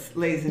Starburst,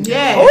 ladies and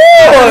gentlemen.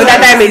 Ooh, that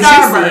made me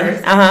Starburst,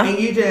 juicy. Uh-huh. and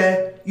you just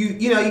you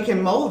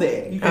can mold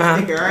it. You can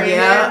stick it right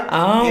Yeah. there.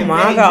 Oh, and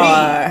my baby,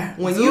 God.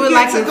 when Do you it get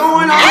like to a-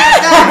 going on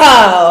that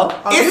Oh.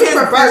 it's you his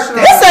professional.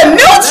 birthday. It's a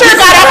new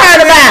trick I done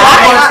heard about.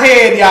 On his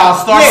head, y'all.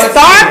 Starbucks.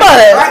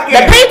 Starbucks. Right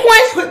The there. pink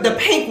one? Put the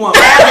pink one.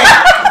 Put it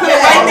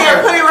right there.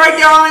 Put it right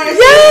there on your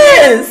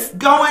Yes.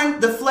 Going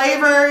the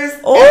flavors.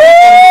 Ooh.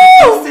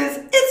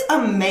 Juices. It's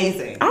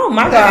amazing. Oh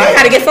my God. I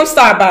gotta get some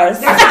Starburst.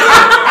 I've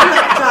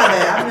never tried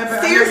that. I've never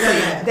Seriously,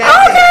 done that.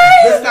 that's Okay.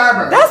 it. The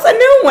Starburst. That's a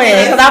new one.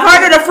 Because I've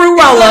heard of the fruit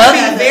roll up.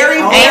 Be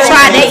very, Ain't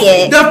tried that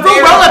yet. The fruit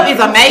roll up is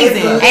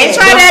amazing. Ain't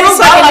tried that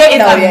sucking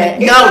dick though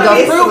yet. No, the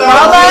It's fruit so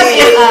roll up is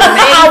good.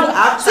 amazing.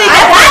 See,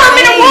 I got him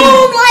in the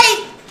room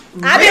like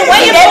I've been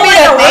waiting for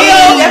like a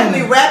real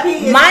Definitely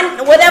rapping.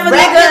 whatever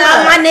Wrap nigga, it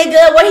up. my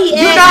nigga, what he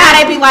You at? know how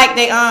they be like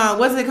they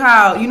what's it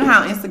called? You know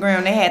how on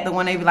Instagram they had the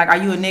one they be like, "Are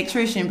you a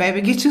nutrition, baby?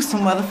 Get you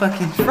some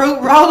motherfucking fruit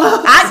roll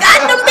up." I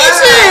got them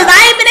bitches.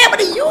 I ain't been able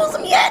to use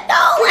them yet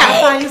though. Gotta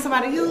Like, find you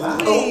somebody to use them.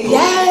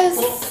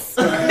 yes.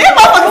 Them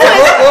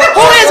motherfuckers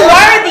who is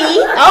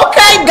worthy.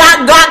 Okay,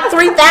 got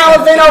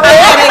 3,000 over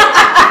there.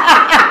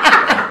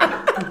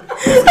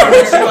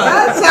 It's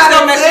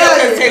gonna mess it up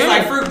because it tastes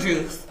like fruit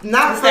juice.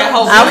 Not It's that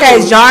whole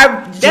Okay,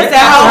 jar. That's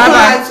that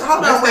whole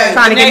Hold on, wait.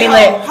 Trying to get me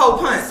whole, lit. whole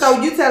punch.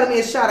 So you telling me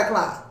it's shot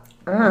o'clock?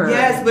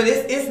 Yes, but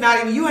it's not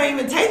even. You ain't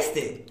even taste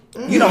it.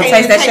 You don't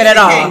can't taste that even shit at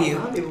all. Can you?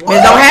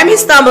 Bitch, don't have me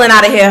stumbling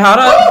out of here. Hold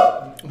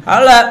up.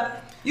 Hold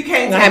up. You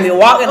can't. Don't have me taste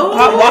walking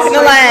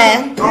the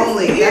line.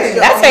 Only. That's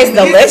your That only- tastes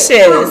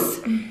delicious.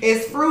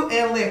 It's fruit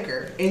and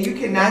liquor, and you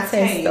cannot That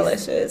tastes taste.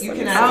 delicious. You Let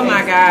me cannot. Oh my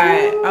taste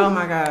god. Oh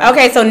my god.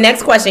 Okay, so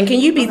next question. Can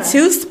you be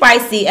too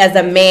spicy as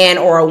a man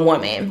or a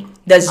woman?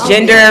 Does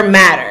gender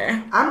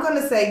matter? I'm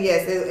gonna say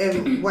yes,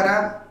 and what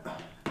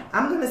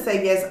I'm gonna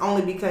say yes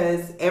only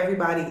because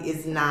everybody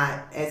is not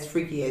as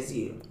freaky as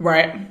you,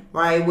 Right.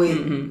 right?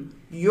 With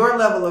your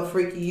level of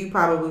freaky, you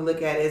probably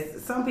look at it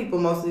as some people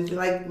mostly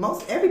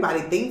everybody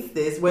thinks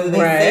this, whether they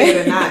say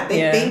it or not, they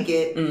Yeah. think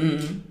it.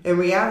 In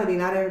reality,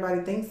 not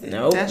everybody thinks it.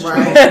 Nope. That's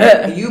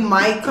Right? You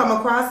might come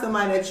across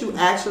somebody that you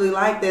actually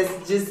like that's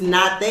just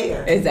not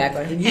there.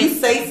 Exactly. You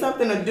say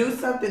something or do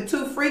something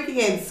too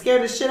freaky and scare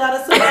the shit out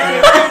of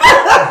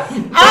somebody.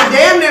 They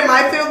damn near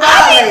might feel I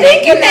violated. be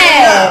thinking You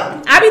that. never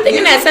know. I be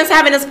thinking that since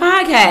having this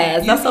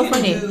podcast. That's so can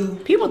funny. do-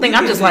 People think you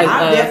I'm can just do- like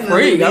I've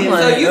definitely freak. I'm been-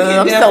 like, So you can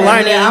I'm still definitely-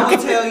 learning. I will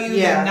tell you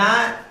Yeah. that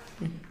not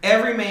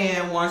every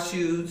man wants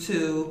you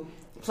to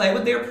play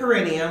with their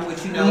perineum,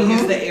 which you know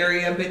is the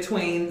area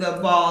between the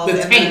balls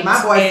The and taint.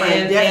 My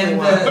boyfriend definitely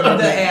wants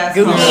the ass.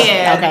 Google.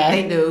 Yeah,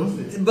 Okay. they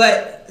do.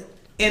 But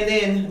and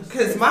then,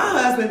 cause my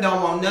husband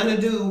don't want nothing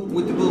to do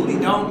with the booty.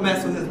 Don't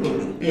mess with his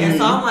booty. And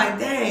so I'm like,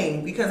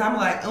 dang, because I'm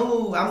like,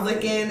 oh, I'm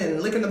licking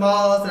the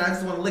balls, and I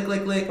just want to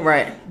lick.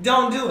 Right.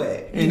 Don't do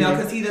it, you know,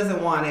 because he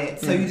doesn't want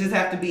it. So you just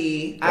have to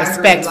be I agree,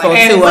 Respectful,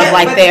 like- too, of, But-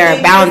 like, but their the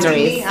thing is,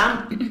 boundaries.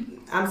 me,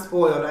 I'm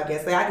spoiled, I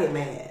guess. Like, I get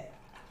mad.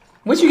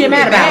 What you get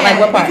mad about? Like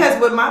what part?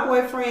 Because with my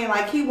boyfriend,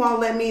 like, he won't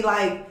let me,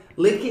 like,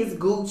 lick his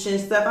gooch and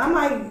stuff. I'm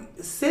like,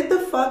 sit the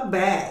fuck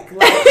back.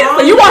 Like,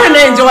 So you want him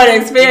to enjoy the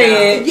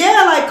experience?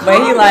 Yeah, like, But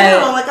calm he like-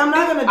 down. Like, I'm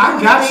not gonna do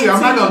I got anything you.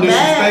 I'm not to gonna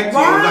bad. disrespect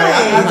you.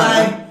 Like,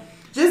 Right. Like,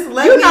 just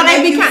let You me know they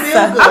make be you kind feel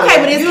of good. okay,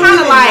 but it's You don't kind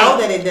of even know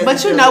that it like. doesn't But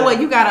you feel know good.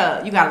 what? You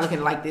gotta look at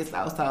it like this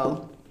though.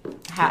 So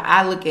how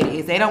I look at it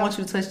is they don't want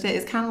you to touch that.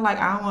 It's kind of like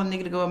I don't want a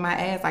nigga to go in my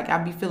ass. Like I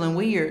be feeling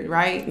weird,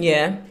 right?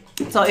 Yeah.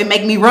 So it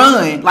make me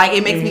run. Like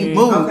it makes me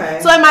move. Okay.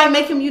 So it might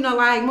make him,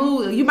 like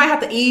move. You might have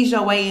to ease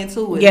your way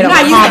into it. Get you know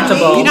him how you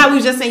comfortable. You know how we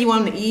was just saying you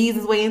want him to ease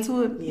his way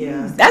into it.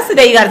 Yeah. That's the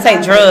day you gotta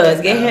take drugs.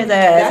 Get his ass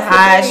That's the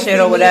high thing. shit See,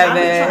 or me, whatever.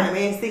 I be trying,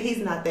 man. See, he's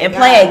not that And guy.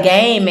 play a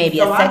game, maybe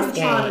So a I sex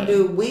be trying to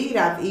game. do weed.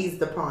 I've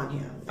eased upon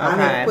him. I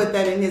Okay. have put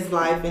that in his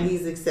life, and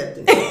he's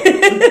accepted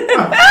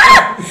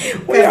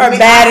it. We are I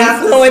bad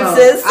have to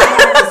influences. smoke. I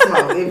have to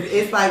smoke.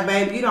 It's like,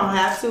 babe, you don't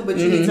have to, but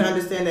you need to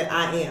understand that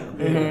I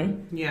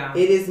am. Yeah.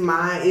 It is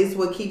it's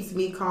what keeps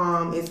me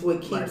calm. It's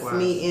what keeps Likewise.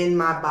 me in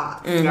my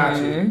box.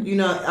 Gotcha. You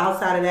know,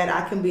 outside of that,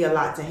 I can be a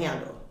lot to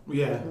handle.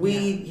 Yeah.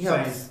 Weed Yeah.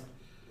 helps Same.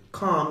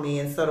 calm me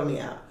and settle me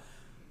out.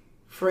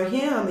 For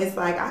him, it's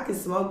like I can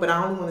smoke, but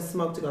I only want to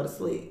smoke to go to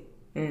sleep.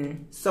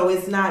 So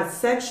it's not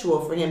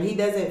sexual for him. He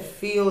doesn't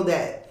feel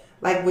that,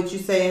 like what you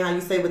say, how you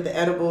say with the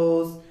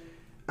edibles.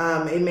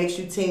 It makes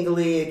you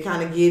tingly. It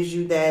kind of gives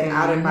you that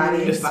out of body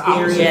It's the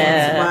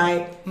experience, opposite.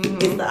 right?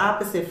 It's the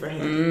opposite for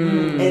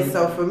him. And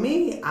so for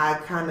me, I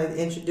kind of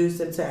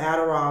introduced him to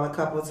Adderall a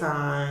couple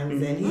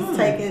times, and he's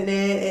taking it.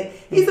 And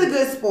he's a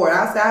good sport.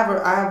 I say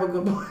I have a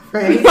good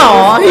boyfriend. He's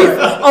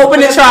Open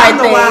to try I'm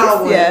the wild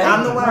things. one. Yeah.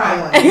 I'm the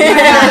wild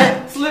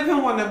one. Slip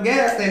him one of them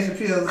gas station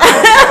pills.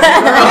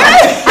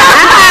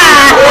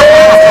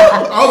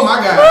 Oh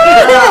my God.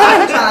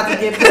 I'm trying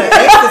to get put an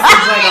ecstasy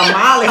drink, a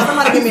Molly.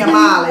 Somebody give me a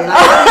Molly. Like,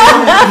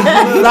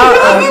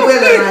 I'll be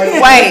willing.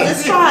 Like, Wait.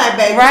 just try it,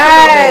 baby.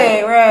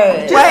 Right.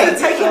 Just to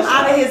take him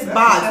out of his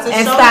box to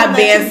And show stop him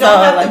being that you don't so,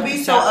 have like, to be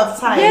so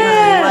uptight. Yeah.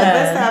 honey. Like,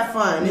 let's have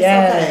fun. It's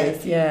okay.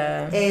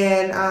 Yeah.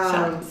 And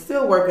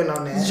still working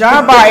on that.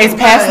 John Bar is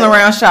passing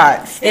around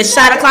shots. It's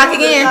shot o'clock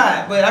again.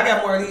 But I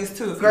got more of these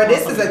too. Girl,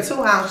 this is a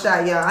 2-ounce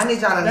shot, y'all. I need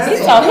y'all to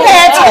understand. So he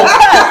had 2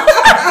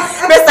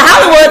 cups. Mr.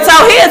 Hollywood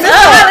told his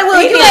up.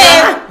 Hollywood, He you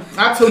had-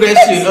 I threw that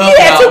shit up. He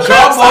had 2 y'all.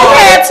 cups. Jump He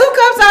had on. 2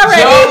 cups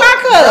already. Jump- In my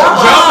cup.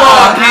 Jump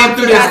on. Came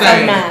through this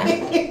thing.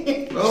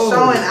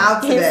 Showing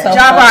out today. so-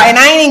 John Bar, and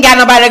I ain't even got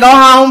nobody to go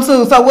home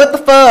to. So what the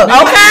fuck?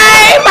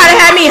 Okay, about to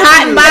have me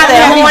hot and bothered.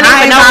 Had me Horny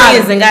hot for and no bothered.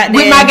 reason. Goddamn.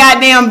 With my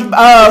goddamn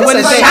what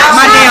is a it? shot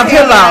My damn I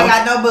pillow.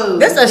 got no booze.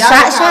 This a Y'all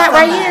shot can shot call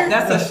right somebody. here.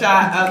 That's a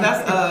shot.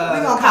 That's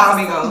We gonna call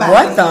Casamigos. somebody.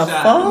 What the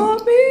Shot.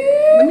 fuck,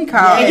 bitch? Let me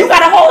call. And you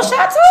got a whole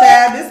shot too?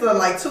 Chad, this look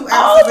like 2 Oh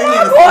ounces of my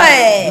Hennessy.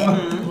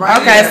 boy. Right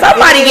Okay, there.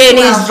 somebody It is getting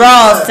 2 these ounces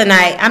draws of-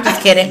 tonight. I'm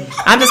just kidding.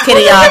 I'm just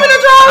kidding, y'all. giving the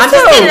draws I'm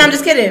just too? kidding. I'm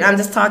just kidding. I'm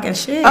just talking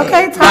shit.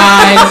 Okay,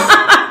 Nice.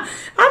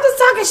 I'm just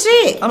talking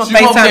shit. I'm She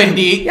gonna won't that FaceTime.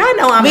 dick. Y'all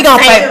know I'm We a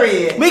gonna saint.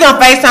 Period. We gonna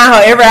FaceTime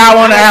her every hour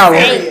on the hour.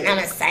 I'm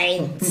a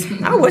saint.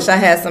 I wish I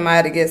had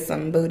somebody to get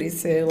some booty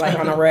too, like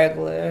on a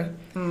regular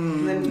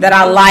that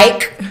I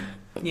like.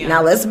 Yeah.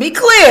 Now let's be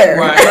clear.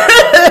 Right.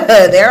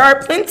 There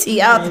are plenty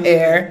out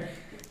there,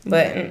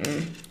 but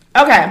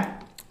okay.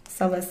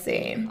 So let's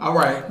see. All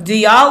right. Do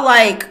y'all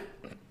like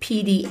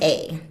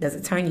PDA? Does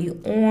it turn you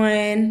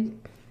on?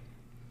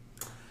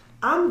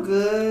 I'm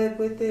good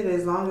with it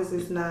as long as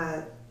it's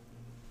not.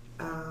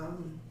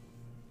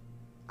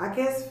 I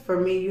guess for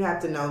me, you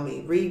have to know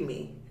me, read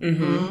me,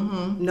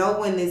 know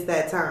when it's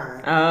that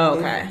time. Oh,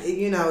 okay.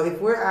 If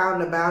we're out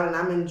and about and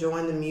I'm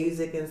enjoying the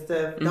music and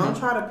stuff, don't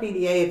try to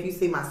PDA if you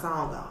see my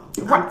song on.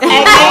 I'm Like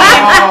trying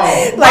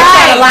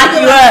to lock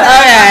you up.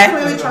 I'm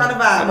Okay. really trying to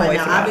vibe right away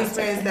now. from I've that.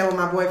 experienced that with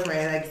my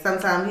boyfriend. Like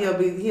sometimes he'll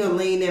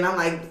lean in. I'm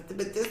like,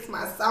 but this is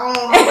my song.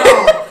 Hold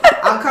on.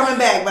 I'm coming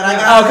back, but I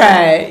got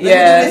Okay, Let me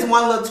yeah. do this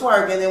one little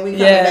twerk and then we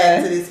coming Yeah.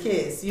 back to this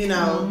kiss.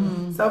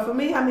 So for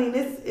me, I mean,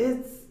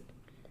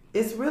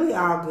 it's really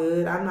all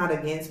good. I'm not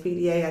against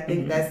PDA. I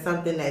think that's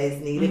something that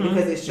is needed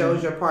because it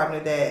shows your partner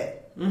that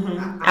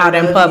I Out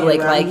in love public,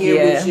 you, like I'm here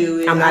yeah, with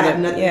you. I'm I not have a,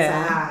 nothing to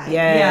yeah, hide.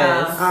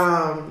 yes.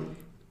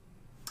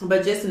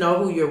 But just know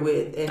who you're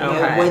with and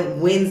Okay.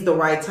 when's the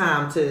right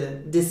time to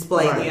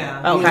display that. Yeah.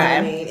 You know what Okay.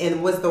 I mean?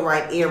 And what's the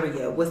right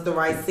area? What's the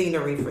right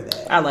scenery for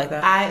that? I like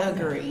that. I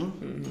agree,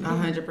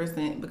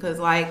 100%. Because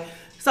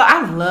so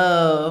I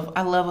love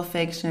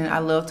affection. I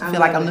love to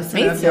feel like I'm the Me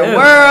center of your too.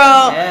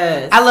 world.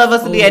 Yes. I love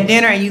us to be at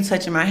dinner and you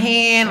touching my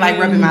hand, like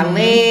rubbing my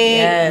leg.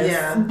 Yes.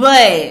 Yeah.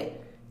 But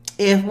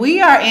if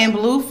we are in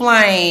Blue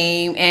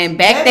Flame and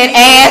back that Yeah.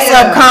 ass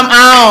up, come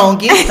on,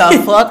 get the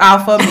fuck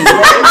off of me.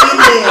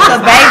 Because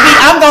baby,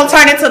 I'm gonna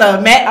turn into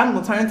the mat. I'm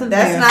gonna turn into the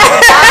That's dance. not the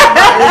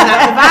vibe. That's not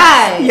the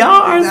vibe.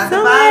 Y'all are That's the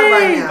silly. vibe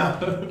right now.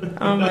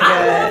 Oh my I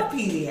god. love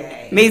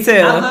PDA. Me too.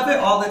 I love it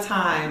all the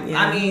time.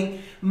 Yeah. I mean,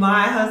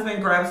 my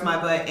husband grabs my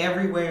butt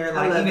everywhere,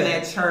 like love even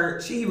that. at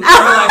church. He was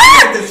like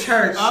at the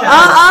church show.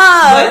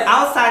 But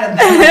outside of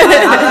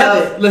that, I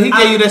love it. Look, he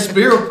gave you that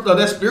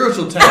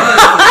spiritual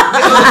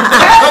talent.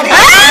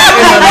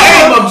 In the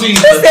name of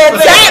Jesus. I just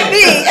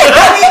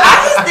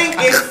think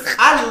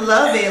I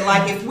love it.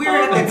 Like if we're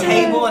at the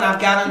table and I've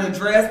got on a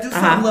dress, do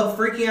something a little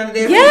freaky under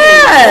there.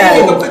 Yeah.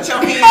 You can put your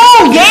hands.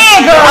 Oh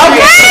yeah, girl.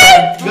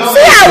 Okay. Go See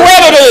ahead. how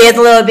wet it is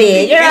a little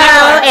bit, you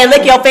know, and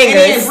lick your And then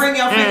fingers. bring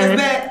your fingers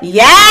back.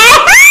 Yes,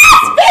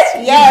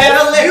 bitch. Yes.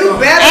 Better lick You 'em.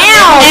 better.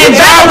 Ow. And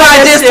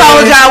John just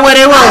told y'all what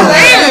it was.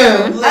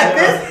 Like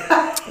this.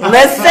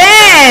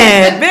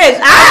 Listen, bitch.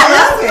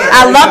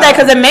 I love that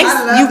because it makes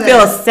I love you that.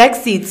 feel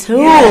sexy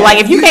too. Yes. Like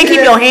if you can't keep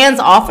just- your hands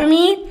off of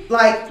me.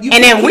 Like You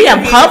And then can't we keep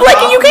in your public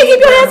hands and you off can't me. keep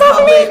your We're in hands off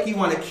of me? public. You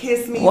want to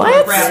kiss me? You want What?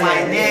 to grab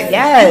my neck?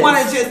 Yes. You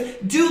want to just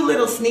do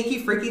little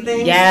sneaky, freaky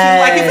things? Yes.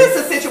 Like if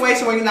it's a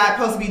situation where you're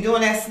not supposed to be doing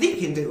that, Sneak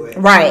can do it.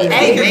 Right.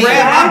 Hey, can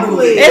grab my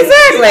booty.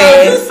 Exactly. You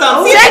know, do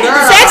something.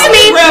 Text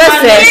me.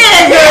 Listen.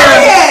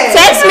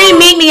 Text me.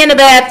 Meet me in the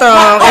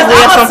bathroom. If we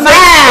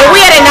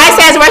at a nice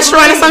ass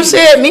restaurant or some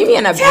shit, meet me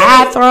in the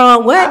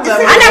bathroom. What?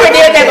 I never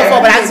did that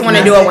before, but I just want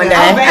to do it one Oh,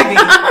 day. baby.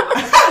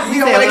 We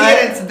don't want to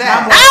get into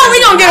that. Oh,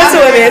 we gonna get into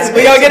it, bitch.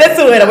 We gonna get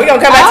into it. We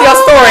gonna come back to your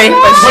story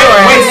for sure.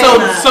 Wait,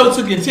 so to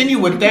continue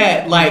with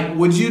that, like,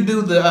 would you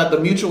do the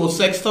mutual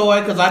sex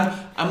toy? Because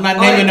I'm not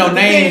naming no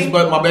names,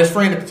 but my best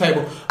friend at the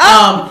table.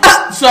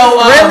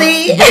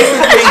 Really?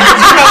 Basically,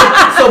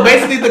 so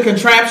basically, the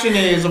contraption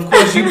is, of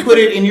course, you put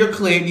it in your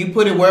clit, you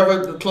put it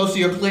wherever close to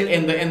your clit,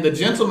 and the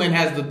gentleman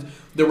has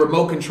the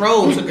remote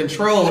control to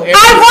control everything.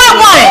 I want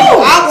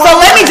one. So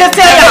let me just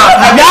tell y'all.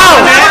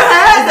 No.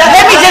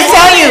 Let me just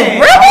tell you.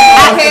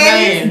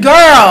 Okay.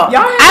 Girl,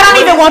 I don't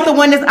even want the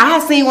one I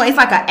have seen one. It's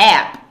like an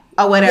app.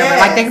 Or whatever,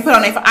 like they can put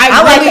on their phone.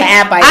 I like the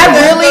app.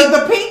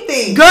 The pink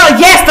thing. Girl,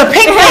 yes, the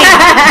pink thing.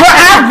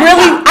 Girl,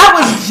 I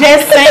was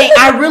just saying,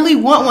 I really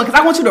want one because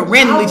I want you to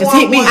randomly just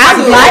hit me. I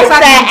like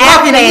that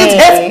app thing. You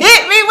just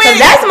hit me with it.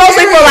 That's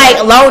mostly for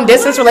like long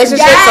distance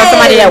relationships or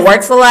somebody that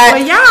works a lot,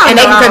 and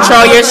they can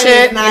control your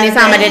shit any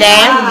time of the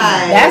day.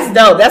 That's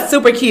dope. That's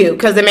super cute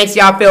because it makes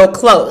y'all feel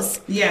close.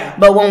 Yeah.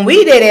 But when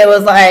we did it, it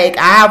was like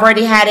I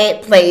already had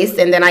it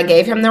placed, and then I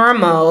gave him the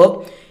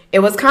remote.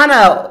 It was kind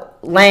of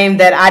lame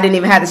that I didn't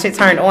even have the shit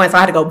turned on, so I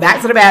had to go back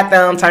to the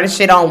bathroom, turn the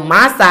shit on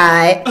my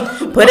side,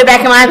 put it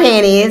back in my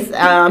panties.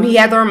 He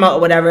had the remote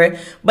or whatever,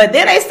 but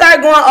then they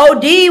start going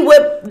OD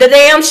with the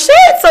damn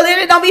shit, so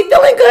then it don't be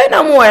feeling good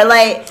no more.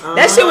 Like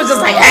that shit was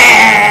just like,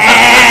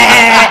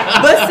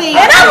 but see,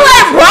 and I'm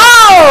like,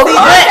 bro,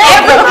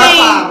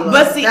 everything. I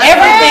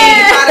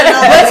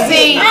would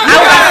say,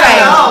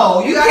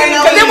 you gotta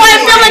know because it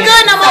wasn't feeling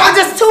good no more. It was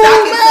just too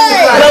much.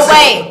 But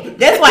wait.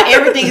 That's why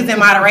everything is in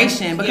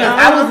moderation. Because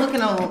I was looking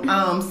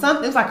on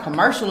something, it was like a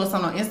commercial or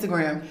something on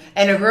Instagram,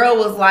 and the girl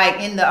was like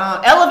in the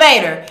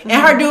elevator,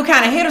 and her dude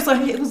kind of hit her, so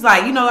it was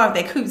like, you know, like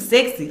they cool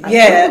sexy. Like,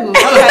 yeah. Okay.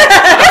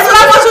 That's what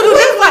I want you to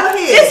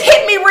do. Just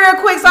hit me real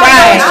quick so I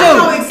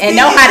know it's you. And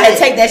know how to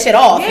take that shit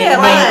off. Yeah,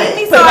 like,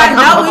 hit me so I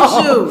know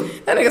it's you.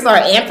 That nigga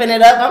started amping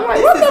it up. I'm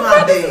like, what the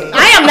fuck? Thing.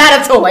 I am not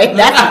a toy.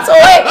 That's a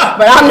toy,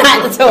 but I'm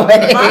not the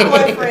toy. My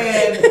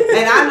boyfriend,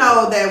 and I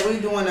know that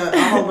we're doing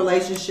a whole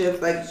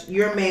relationship. Like,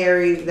 you're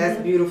married. That's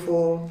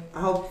beautiful.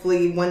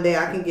 Hopefully, one day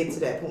I can get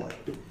to that point.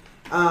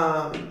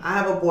 I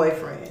have a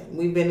boyfriend.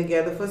 We've been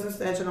together for a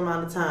substantial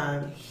amount of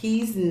time.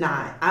 He's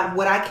not.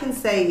 What I can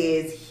say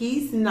is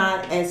he's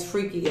not as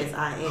freaky as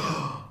I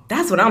am.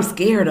 That's what I'm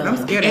scared of. I'm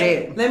scared of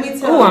that. Let me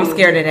tell you. I'm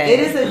scared of that. It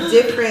is a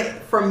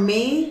different, for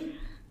me,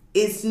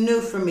 it's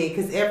new for me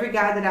because every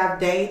guy that I've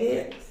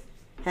dated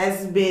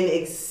has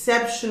been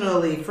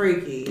exceptionally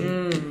freaky,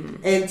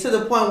 and to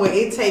the point where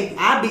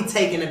I be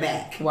taken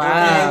aback.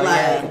 Wow,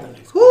 okay?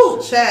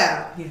 Whoo,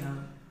 child. Yeah.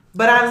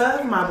 But I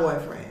love my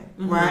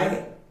boyfriend,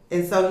 right?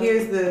 And so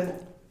here's the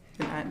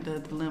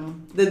dilemma.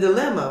 The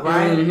dilemma,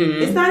 right?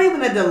 Mm-hmm. It's not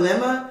even a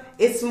dilemma.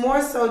 It's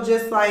more so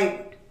just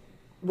like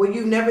when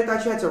you never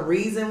thought you had to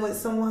reason with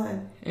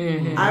someone.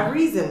 Mm-hmm. I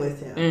reason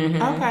with him.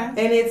 Mm-hmm. Okay.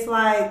 And it's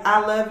like,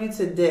 I love you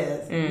to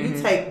death. Mm-hmm.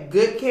 You take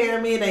good care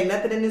of me. It ain't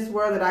nothing in this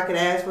world that I could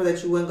ask for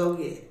that you wouldn't go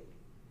get.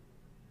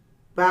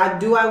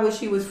 But I wish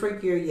he was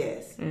freakier?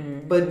 Yes.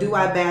 Mm-hmm. But do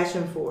I bash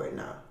him for it?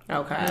 No.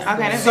 Okay.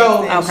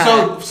 So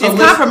it's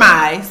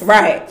compromise.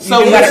 Right. So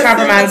you gotta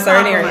compromise in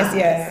certain areas.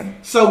 Yeah.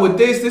 So with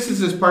this is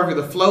just perfect.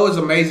 The flow is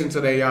amazing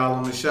today, y'all,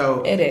 on the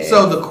show. It is.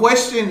 So the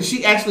question,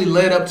 she actually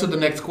led up to the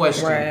next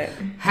question. Right.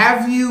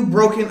 Have you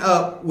broken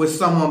up with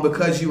someone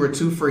because you were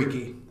too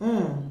freaky?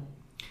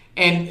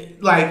 And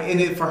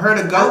for her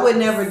to go, I would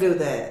never do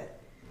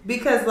that.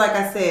 Because, like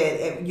I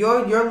said,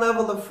 your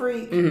level of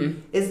freak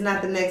is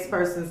not the next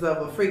person's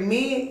level of freak.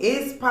 Me,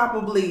 it's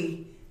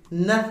probably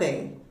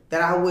nothing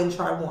that I wouldn't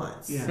try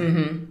once. Yeah.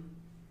 Mm-hmm.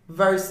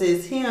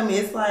 Versus him,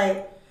 it's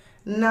like,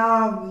 no,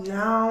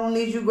 I don't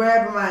need you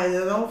grabbing my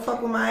ass. Don't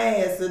fuck with my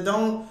ass.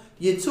 Or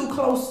you're too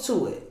close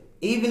to it.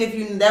 Even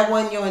if that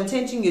wasn't your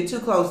intention, you're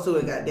too close to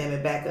it. God damn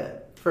it, back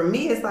up. For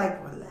me, it's like,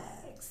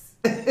 relax.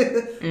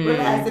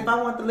 Relax. If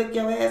I want to lick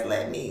your ass,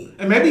 let me.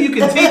 And maybe you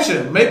can teach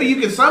him. Maybe you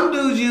can. Some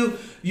dudes,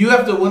 you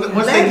have to once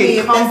let they get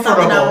if comfortable. That's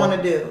something I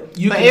want to do.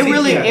 But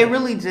it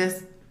really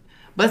just.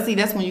 But see,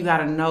 that's when you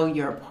gotta know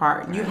your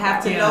partner. You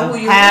have to know who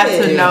you have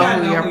to know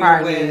who your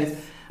partner is.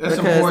 That's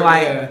because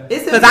important.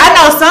 Because I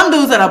know some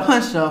dudes that'll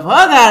punch the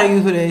fuck out of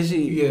you for that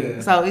shit.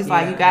 Yeah. So it's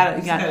like you gotta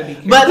be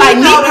careful. But like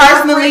me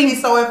personally,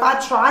 so if I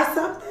try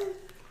something,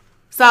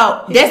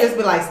 so that's just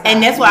be like, stop.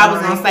 And that's what I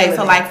was gonna say.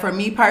 So like for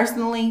me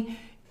personally,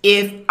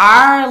 if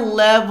our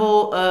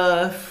level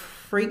of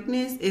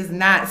freakness is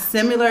not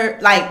similar,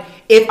 like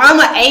if I'm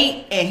an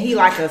 8 and he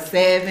like a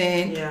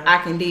 7, I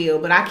can deal,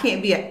 but I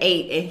can't be an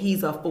 8 and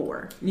he's a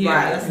 4.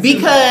 Yeah, right?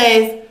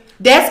 Because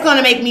that's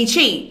gonna make me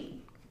cheat.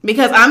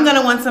 Because I'm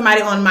gonna want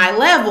somebody on my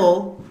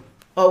level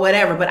or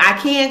whatever, but I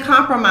can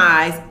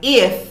compromise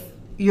if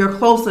you're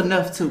close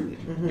enough to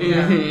it. Mm-hmm.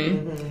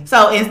 Mm-hmm.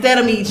 So instead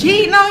of me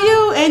cheating on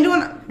you and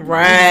doing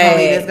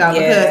right,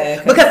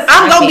 because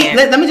I'm gonna be.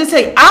 Let me just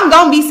tell you, I'm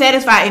gonna be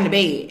satisfied in the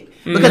bed.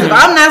 Because if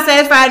I'm not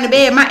satisfied in the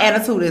bed, my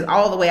attitude is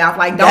all the way off.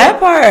 Like, don't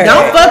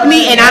fuck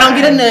me and I don't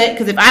get a nut.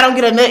 Because if I don't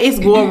get a nut, it's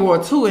World War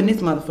II in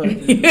this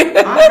motherfucker.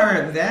 I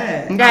heard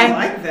that. Okay? I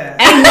like that.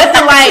 Ain't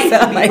nothing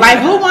like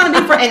who want to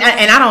be friends?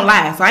 And I don't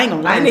lie, so I ain't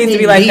gonna lie. I need to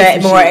be like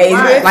that more, Asia.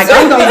 Right. Like,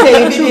 I'm gonna tell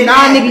you the truth.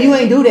 Nah, nigga, you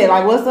ain't do that.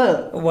 Like, what's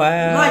up?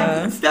 Wow.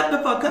 Like, step the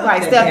fuck up.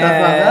 Like, step the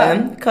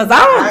fuck up. Because I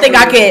don't think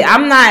I could.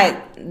 I'm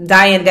not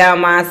dying down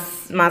my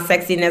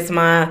sexiness,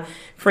 my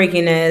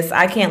freakiness.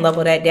 I can't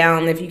level that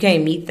down. If you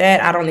can't meet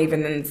that, I don't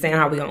even understand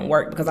how we're gonna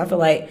work, because I feel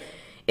like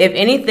if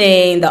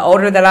anything, the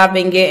older that I've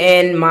been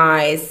getting,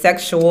 my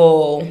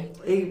sexual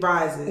He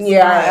rises.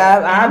 Yeah,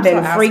 I've I'm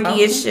been so freaky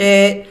outspoken. as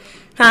shit.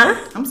 Huh?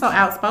 I'm so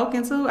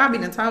outspoken too. I be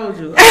done told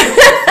you.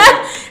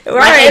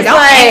 Right. Don't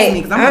ask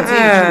me, 'cause I'm gonna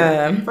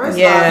tell you. First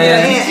Yeah. off, Did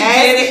you asking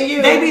get it?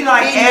 you, They be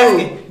like he asking,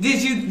 knew.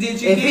 did you If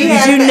get he it?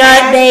 had you to nut,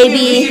 ask baby?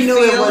 You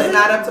knew it Feel was it?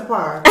 not up to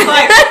par.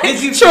 Like,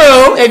 did you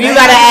True. If you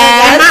gotta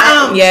ask.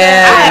 I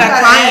Yeah. had a You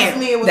gotta client. ask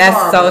me, it was That's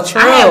horrible. so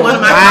true. I had one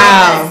of my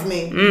Wow. Ask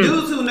me.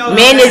 dudes who know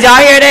Men, that- did y'all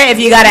hear that? If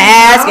you gotta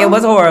ask, No. it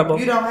was horrible.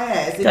 You don't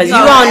ask. Because you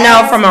don't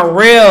know from a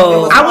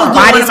real I was doing one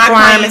body of my crime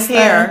and clients' stuff.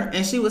 hair,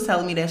 and she was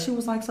telling me that. She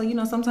was like, so,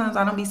 sometimes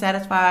I don't be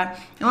satisfied.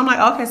 And I'm like,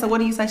 okay, so what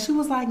do you say? She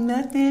was like,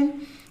 nothing.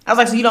 I was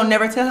like, so you don't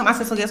never tell him? I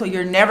said, so guess what?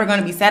 You're never going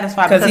to be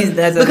satisfied. 'Cause he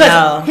doesn't because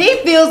know. he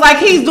feels like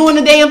he's doing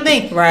the damn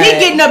thing. Right. He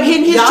getting up,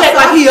 hitting his Y'all check saw-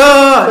 like he,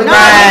 But no,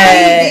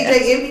 Right.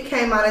 DJ Envy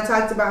came out and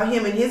talked about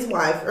him and his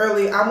wife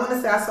earlier. I want to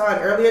say I saw it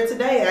earlier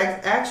today,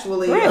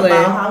 actually, Really?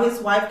 about how his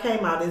wife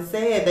came out and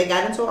said they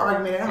got into an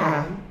argument at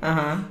home.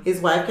 Uh-huh. His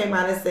wife came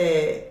out and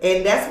said,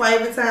 and that's why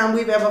every time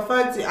we've ever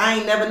fucked you, I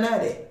ain't never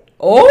nutted.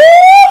 Oh!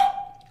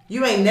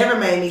 You ain't never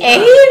made me.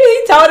 And come.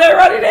 he told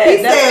everybody that.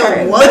 He That's said,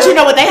 crazy. what? But you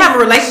know what? They have a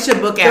relationship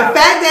book The out.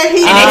 fact that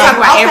he And they talk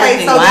about okay,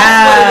 everything. so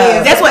that's what it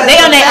is. That's what they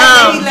Because on the their,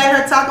 fact that he let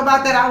her talk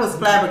about that. I was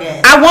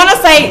flabbergasted. I want to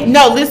say,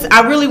 no, listen,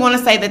 I really want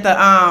to say that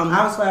I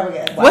was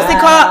flabbergasted. what's it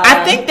called?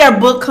 I think their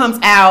book comes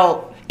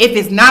out, if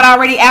it's not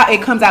already out,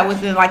 it comes out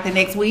within like the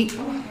next week.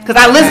 Because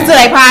I listen to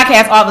their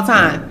podcast all the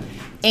time.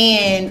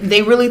 And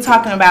they really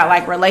talking about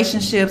like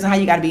relationships and how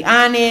you got to be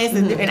honest.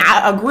 And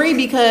I agree,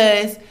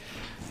 because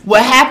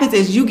what happens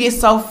is you get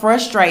so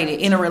frustrated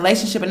in a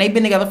relationship, and they've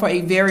been together for a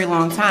very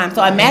long time.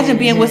 So imagine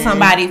being with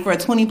somebody for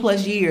 20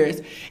 plus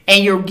years,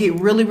 and you get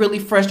really, really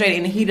frustrated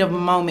in the heat of a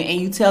moment, and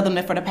you tell them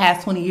that for the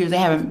past 20 years they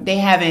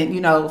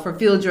haven't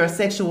fulfilled your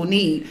sexual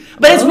need.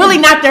 But it's really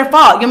not their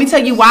fault. Let me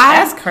tell you why.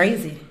 That's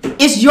crazy.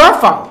 It's your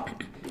fault.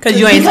 Because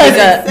you ain't speak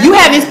up. You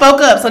haven't spoke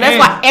up. So that's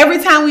why every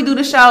time we do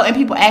the show and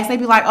people ask, they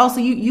be like, oh,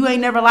 so you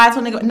ain't never lied to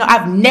a nigga? No,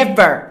 I've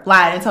never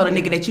lied and told a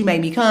nigga that you made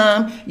me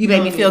come, you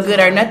made me feel good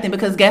or nothing.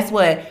 Because guess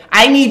what?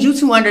 I need you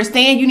to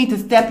understand you need to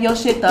step your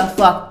shit the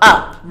fuck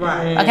up.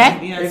 Right.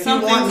 Okay? Yeah, If you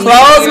something want me-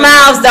 Closed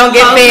mouths don't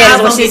get Closed fed is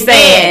mouths what don't she's get fed.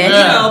 saying. You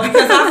know,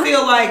 because I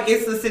feel like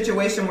it's a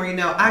situation where,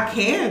 I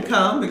can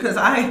come because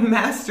I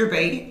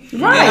masturbate.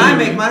 Right. And I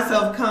make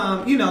myself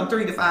come,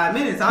 3 to 5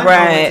 minutes. I know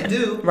Right. what to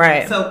do.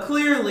 Right. So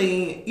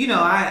clearly,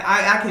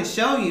 I can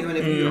show you. And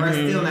if you are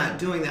still not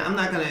doing that, I'm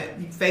not going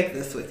to fake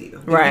this with you.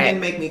 If Right. you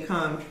didn't make me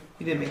come,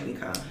 you didn't make me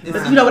come.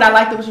 But you know what I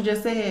liked what you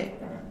just said?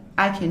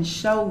 I can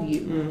show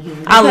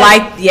you. I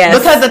like, yes.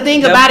 Because the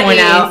thing Good about it point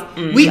is, out.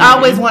 we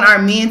always want our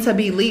men to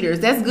be leaders.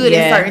 That's good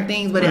Yeah. in certain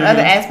things, but in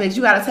other aspects,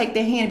 you got to take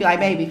their hand and be like,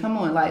 baby, come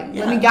on, like,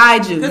 let me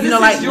guide you. 'Cause You know,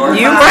 this like, is your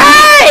You body.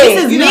 right.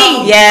 this is You me.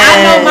 know, Yes.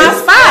 I know my We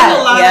spend a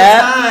spot. lot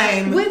Yep. of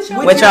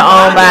time With your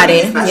own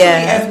body. especially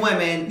Yeah. as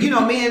women.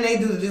 Men, they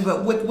do,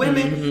 but with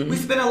women, we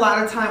spend a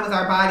lot of time with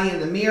our body in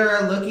the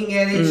mirror, looking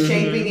at it,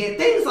 shaping it,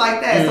 things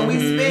like that. So we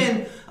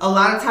spend a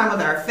lot of time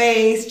with our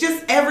face,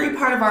 just every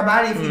part of our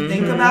body, if you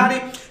think about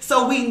it.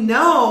 So we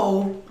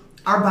know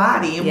our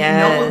body and we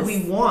know what we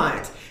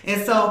want.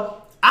 And so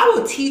I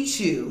will teach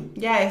you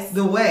Yes.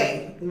 the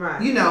way.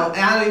 Right. And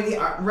I don't even,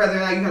 whether or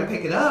not you're going to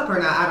pick it up or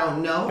not, I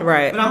don't know.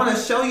 Right. But I'm going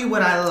to show you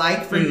what I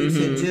like for you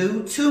to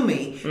do to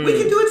me. We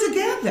can do it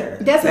together.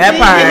 That's the That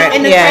thing. part,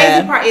 And the yeah.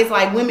 crazy part is,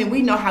 like, women,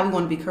 we know how we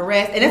want to be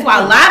caressed. And that's why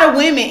a lot of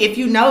women, if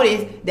you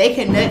notice, they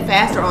can nut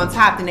faster on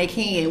top than they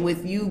can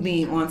with you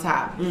being on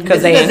top.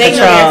 Because they Because in they know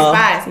their control.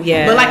 spots.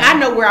 Yeah. But, like, I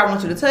know where I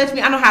want you to touch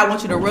me. I know how I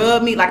want you to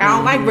rub me. Like, I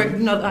don't like,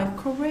 like,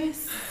 caress.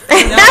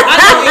 I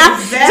know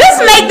exactly. Just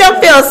make them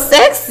feel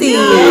sexy.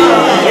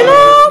 You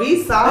know?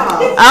 Be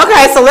soft.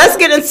 Okay, so let's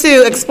get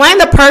into explain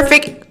the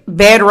perfect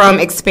bedroom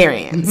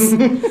experience.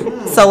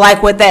 So,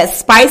 like with that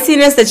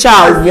spiciness that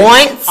y'all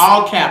want,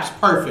 All caps,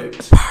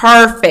 perfect.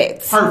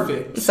 perfect.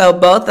 Perfect. So,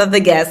 both of the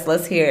guests,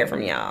 let's hear it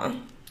from y'all.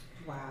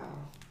 Wow.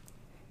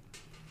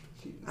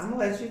 I'm gonna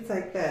let you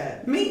take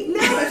that. Me? No,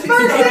 let you go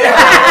first this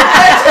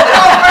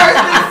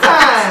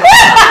time.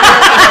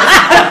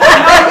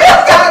 No, you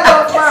gotta go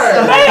first.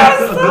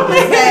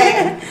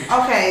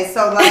 Okay,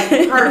 so like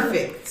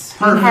perfect.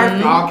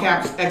 Perfect. All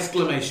caps,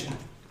 exclamation.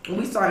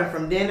 We started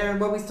from dinner.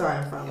 Where we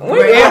starting from?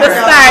 We're here to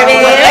start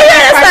it. We're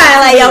here to start.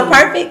 Like, yo,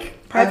 perfect.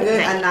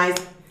 A nice,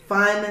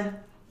 fun.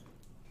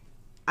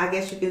 I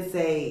guess you could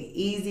say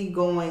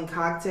easy-going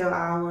cocktail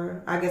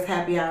hour. I guess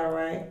happy hour,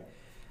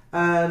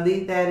 right?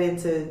 Lead that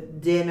into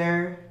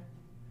dinner.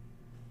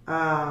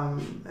 At,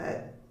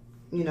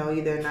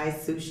 either a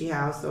nice sushi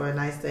house or a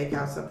nice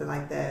steakhouse, something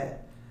like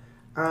that.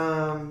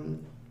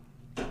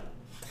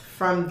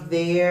 From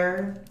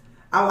there,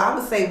 I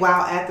would say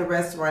while at the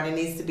restaurant, it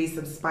needs to be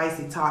some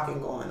spicy talking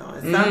going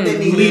on. Something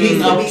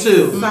Leading up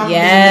to. something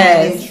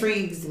Yes. that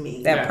intrigues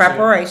me. That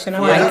preparation, I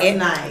For like this it.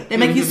 night. They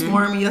make you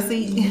squirm in your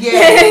seat.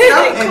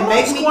 Yes, and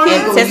make me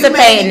giggle.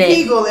 Anticipating You make me it.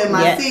 giggle in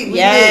my Yeah. seat. We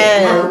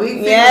Yes. did. We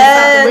figured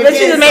Yes. something. We But you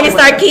get just made me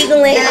somewhere. start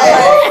giggling. Yes.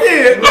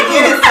 We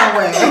get it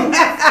somewhere.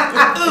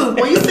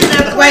 When you see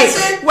that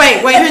question,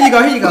 Wait, here you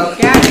go.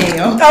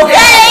 Goddamn.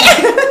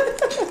 Okay.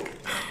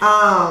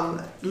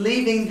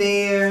 leaving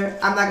there.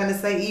 I'm not gonna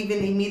say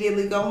even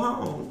immediately go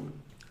home.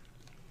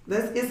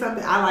 Let's get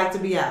something. I like to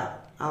be out.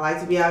 I like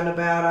to be out and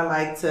about. I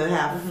like to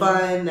have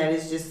fun. That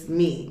is just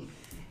me.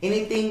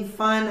 Anything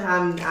fun,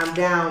 I'm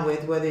down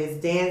with. Whether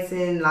it's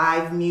dancing,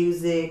 live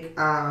music,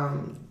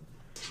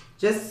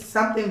 just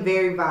something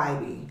very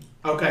vibey.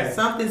 Okay.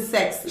 Something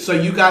sexy. So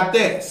you got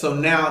that. So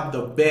now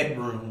the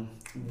bedroom.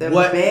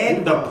 What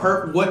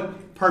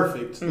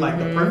perfect, like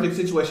the perfect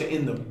situation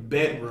in the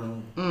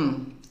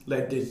bedroom.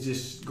 That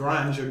just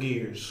grinds your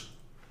gears.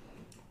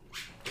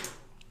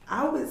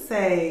 I would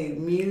say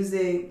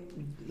music,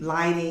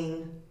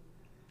 lighting,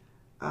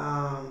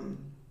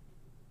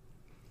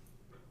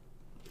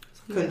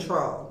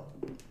 control.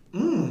 So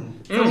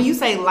when you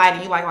say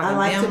lighting, you like I a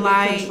like dim to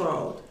light? be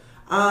controlled.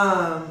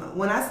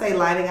 When I say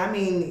lighting, I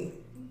mean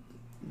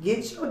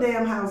get your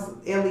damn house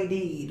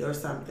LED'd or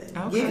something.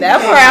 Okay.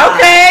 That's right.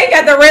 Okay,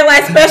 got the red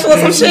light special or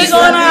some shit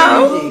going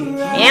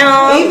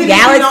on. Even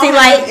Galaxy if you don't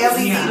light. have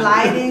LED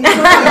lighting, put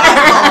a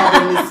light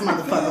bulb in this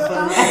motherfucker for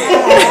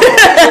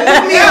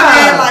me.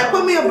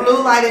 Put me a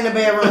blue light in the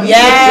bedroom. Yes.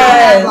 If you don't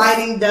have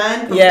lighting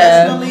done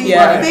professionally,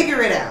 Yeah.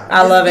 figure it out.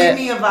 I love Give it.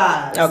 me a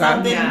vibe.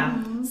 Okay.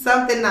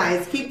 Something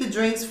nice. Keep the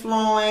drinks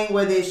flowing,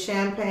 whether it's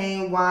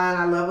champagne, wine.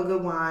 I love a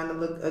good wine, a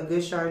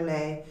good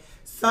Chardonnay.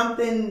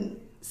 Something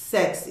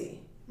sexy,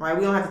 right?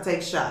 We don't have to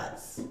take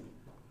shots.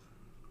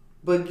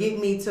 But get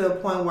me to a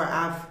point where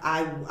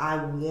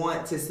I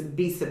want to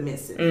be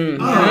submissive.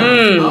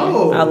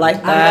 I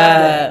like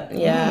that.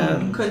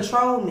 Yeah.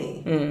 Control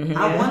me.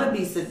 I want to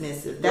be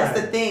submissive. That's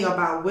the thing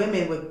about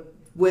women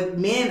with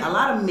men. A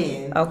lot of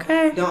men don't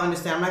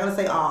understand. I'm not gonna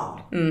say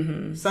all.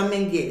 Some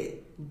men get it.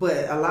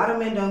 But a lot of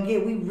men don't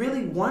get. We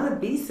really want to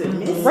be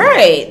submissive,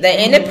 right?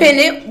 The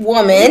independent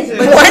woman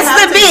but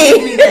wants to be.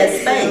 Give me that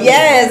space.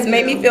 Yes,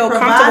 make me feel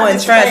Provide comfortable the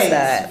and trust space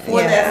that. for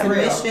that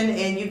submission,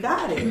 and you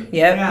got it.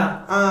 Yep.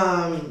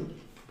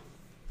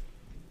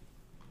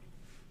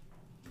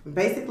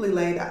 Basically,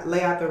 lay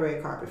out the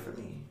red carpet for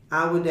me.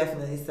 I would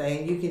definitely say,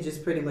 and you can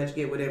just pretty much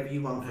get whatever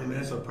you want from me.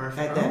 That's a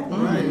perfect. At that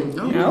point.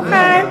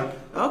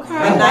 Okay.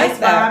 A nice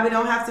vibe. It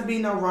don't have to be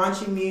no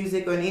raunchy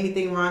music or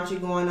anything raunchy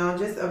going on.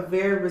 Just a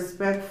very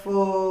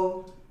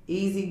respectful,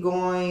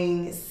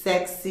 easygoing,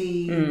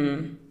 sexy,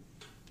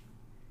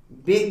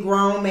 big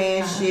grown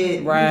man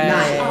shit. Right.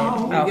 Nice. You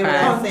get what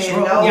I'm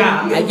saying? No,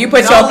 Like you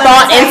put your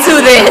thought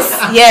into this.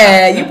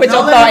 Yeah, you put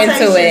your thought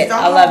into it.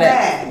 Don't I love hold it.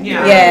 back.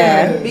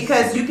 Yeah.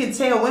 Because you can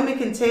tell, women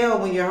can tell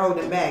when you're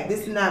holding back.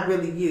 This is not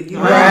really you. You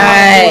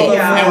Right.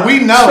 And we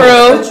know.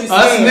 True. What you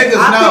Us said. niggas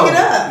I'll know. pick it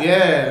up.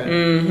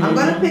 Yeah. I'm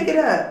gonna pick it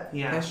up.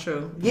 Yeah, that's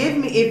true. Give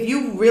me, if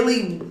you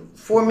really,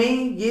 for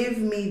me, give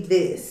me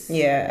this.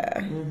 Yeah.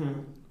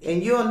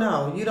 And you'll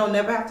know. You don't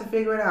never have to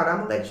figure it out. I'm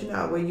gonna let you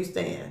know where you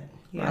stand.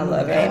 I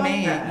love it.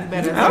 Amen. You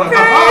better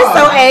Okay.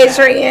 So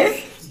Adrian.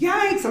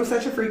 Yikes, I'm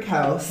such a freak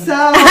hoe. So, freak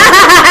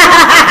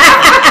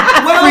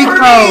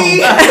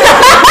hoe.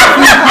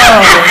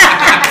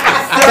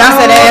 That's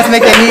an ass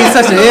making me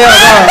such a ill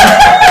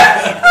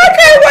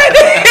Okay, wait.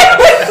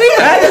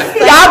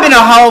 Y'all been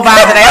a whole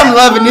vibe today. I'm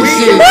loving this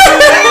shit.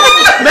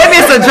 Maybe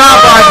it's a job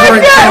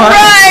drink.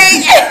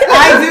 Right.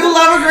 I do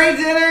love a great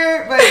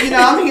dinner, but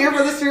I'm here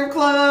for the strip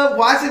club,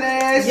 watching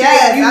that shit.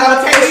 Yes, I'll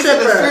take take you to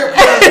the stripper. strip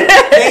club.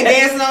 They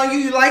dancing on you.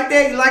 You like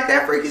that? You like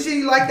that freaky shit?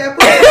 You like that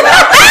pussy?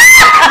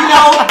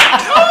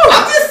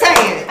 I'm just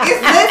saying.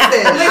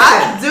 Listen,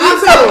 I do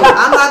too.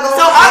 I'm not gonna.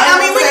 So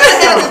I mean, we just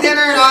got the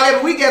dinner and all that,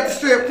 but we got the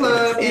strip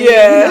club, and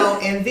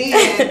and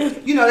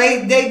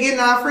then they getting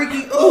all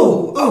freaky.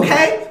 Ooh,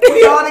 okay,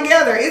 we all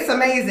together. It's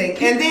amazing.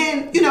 And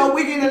then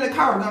we get in the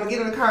car. We're gonna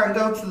get in the car and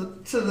go to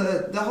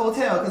the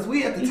hotel because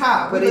we at the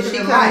top. But We is she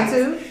looking at the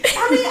coming lights. too?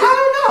 I mean, I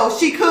don't know.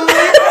 She could,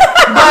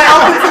 but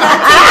open to that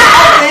too,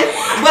 open.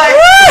 But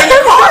in the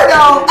car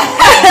though,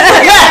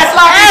 that's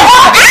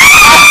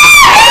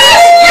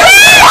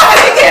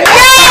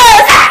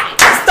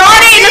Start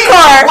it in the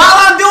car. while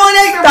I'm doing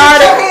it, you Start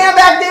put your it. hand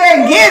back there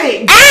and get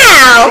it.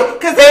 Ow.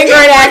 Cause Finger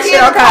in in action.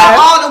 the Okay. car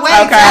all the way.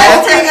 Okay.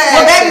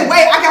 Well, baby,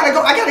 wait. I gotta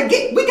go. We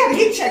gotta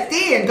get checked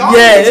in. Go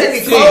Yes. check me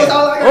clothes.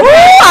 All I Ooh,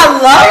 I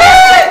love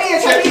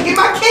it. Check me. Get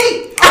my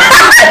key.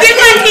 Get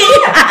my key.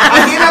 I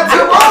get up to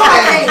the room.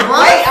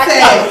 Wait.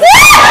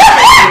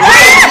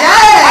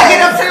 I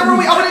get up to the room.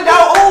 We open the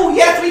door. Oh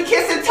yes, we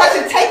kiss and touch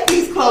and take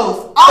these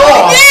clothes.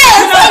 Oh Yes.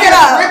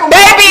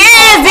 Baby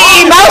is the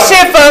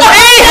emotion for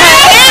me.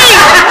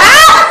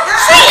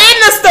 She in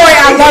the story. I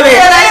love it.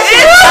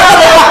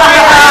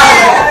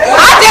 I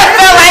just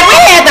felt like we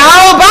had the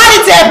whole body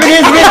tap in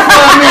this bitch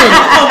for a minute.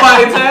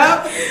 Nobody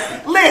tap.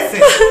 Listen,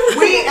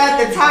 we at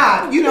the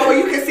top. Where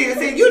you can see the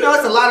city.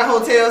 It's a lot of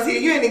hotels here.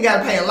 You ain't even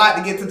gotta pay a lot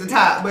to get to the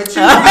top, but you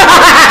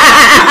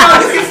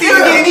can see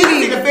again. You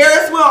can see the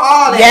Ferris wheel,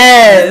 all that.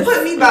 Yes.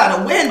 Put me by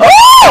the window. Ooh.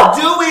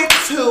 Do it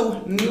to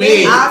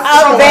me.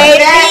 Oh,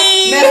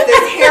 baby. Mess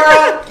this hair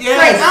up. Yes.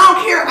 Like, I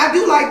don't care. I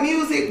do like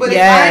music, but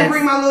if I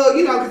bring my little,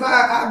 because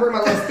I bring my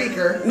little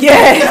speaker.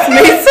 Yes, me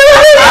too.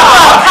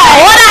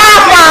 What an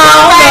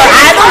iPhone.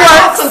 Either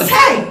works. Some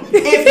tank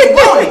if you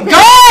want it.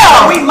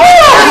 Girl. We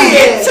might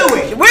get to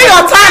it. We're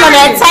on time on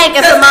that a tank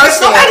of emotion.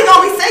 Somebody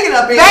gonna be singing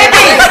up here.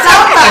 Baby,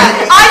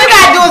 Somebody. all you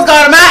gotta do is go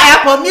to my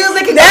Apple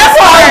Music and That's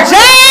all all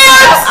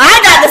jams. I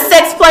got the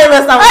sex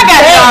playlist on. I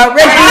got it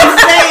already. I'm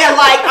saying,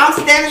 like, I'm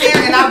standing there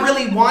and I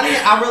really want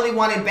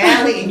it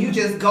badly, and you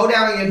just go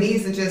down on your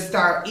knees and just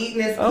start eating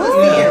this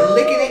pussy and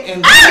licking it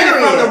and licking it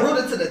from the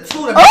rooter to the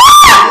tutor.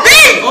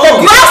 The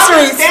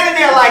groceries. Standing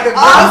there like,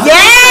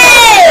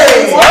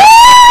 Yes.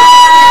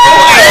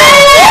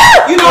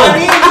 You know what I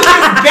mean? You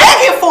just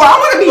begging for it. I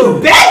want to be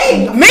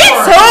begging. Me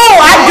too.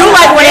 I do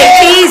like when they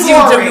tease you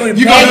to do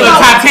You go to the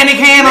Titanic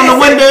hand on the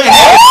window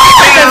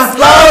and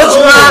slow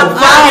drop.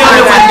 foggy on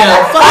the window.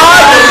 Foggy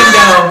on the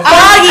window.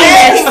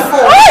 Fogginess.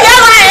 Oh,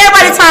 y'all like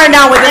everybody turned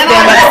down with this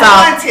damn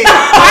song.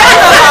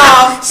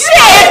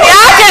 Shit,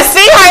 y'all just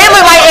see her. It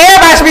look like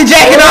everybody should be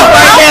jacking off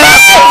right now.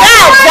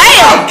 God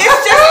damn. It's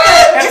just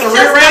That's to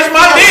rearrange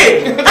my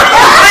dick.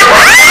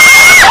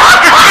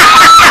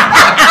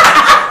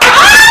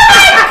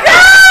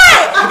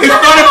 It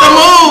started to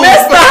move.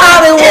 Mr.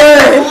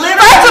 Hollywood.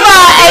 First of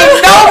all, ain't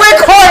no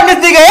recording this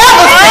nigga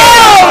ever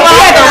seen. He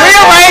had to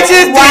rearrange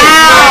his dick.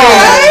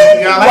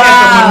 Y'all, I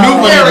had to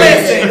maneuver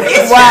this.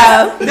 It's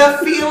Wow. just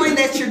the feeling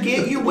that you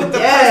get you with the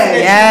Yes. person that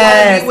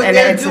Yes, you want to be with. and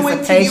They're the doing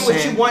to you what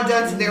anticipation. you want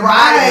done to their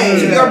Right. body,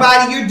 to your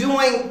body. You're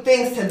doing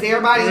things to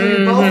their body, and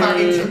you both are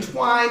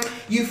intertwined.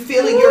 You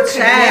feel it. You're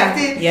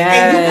connected, and you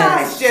Yes.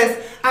 guys just.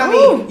 I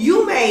mean,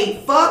 you may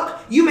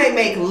fuck, you may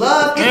make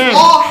love. It's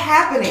all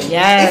happening.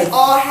 Yes. It's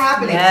all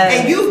happening, Yes.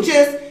 and you're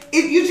just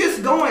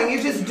going.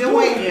 You're just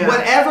doing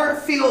whatever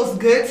feels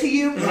good to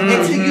you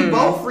until you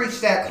both reach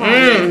that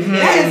climax.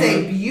 That is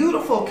a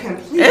beautiful,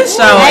 complete. It's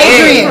so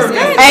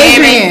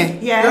Adrian.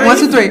 Yeah. 1,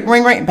 2, 3.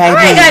 Ring, ring, baby. I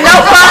ain't got no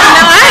phone.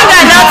 No, I ain't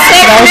got no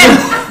text.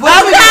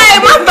 Okay,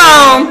 my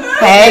phone.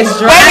 Hey,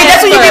 baby,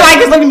 that's what you be like.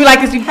 This looking be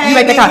like this. You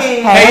make that call.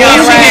 Nikki. Hey, y'all,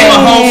 she gave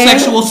a whole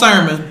sexual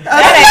sermon.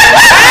 Right.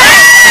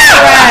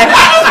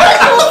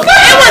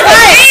 It was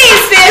me,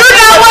 sis. You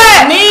know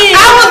what? Me.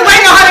 I was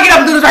waiting on her to get up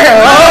and do this right here.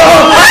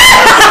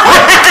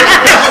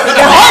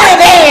 The holy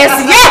dance.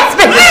 Yes.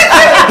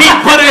 He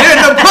put it in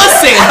the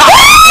pussy.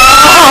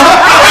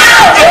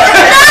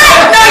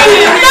 No,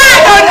 you not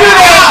gonna do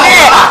that.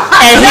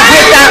 And he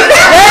whipped out.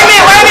 Wait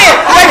a minute.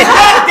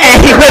 And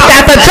he whipped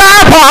out the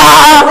chopper.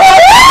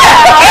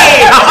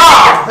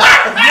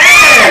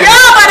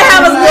 Y'all about to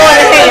have us going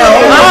to hell.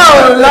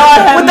 Oh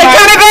Lord. With the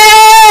cunning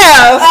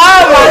girls.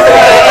 Oh my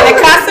God. And the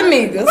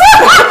Casamigos.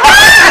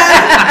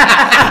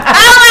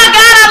 Oh my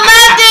God, I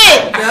loved it.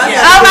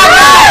 Oh my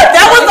God,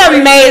 that was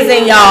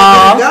amazing,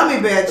 y'all. Gummy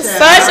bear child.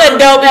 Such a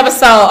dope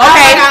episode.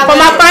 Okay, for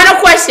my final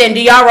question,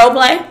 do y'all role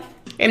play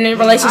in the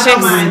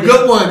relationships? mind.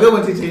 Good one,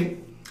 TT.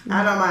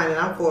 I don't mind it.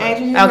 I'm for it.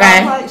 Adrian,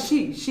 Okay. Like,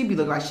 she be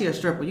looking like she a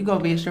stripper. You gonna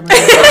be a stripper? I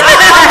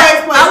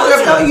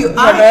will tell you,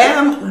 I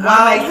am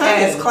wild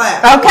ass clap.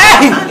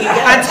 Okay.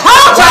 I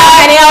told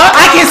y'all.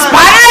 I can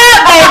spot it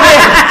up, baby.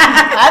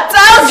 I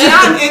told you.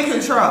 And I'm in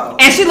control.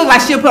 And she look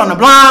like she'll put on a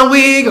blonde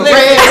wig, a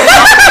red,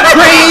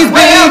 greens,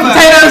 beans,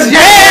 potatoes.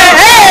 Yeah.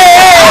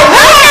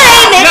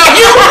 No,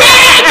 you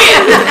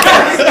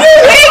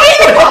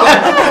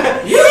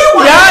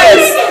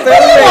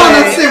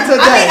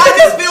I mean, I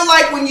just feel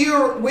like when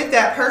you're with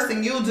that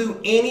person, you'll do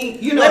any.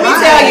 You know, Let me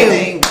tell you.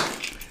 anything.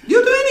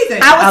 You'll do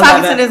anything. I was I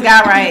talking love to it. this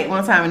guy right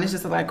one time, and it's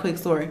just a like quick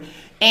story.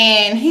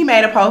 And he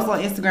made a post on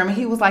Instagram, and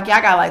he was like, "Yeah,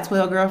 I got like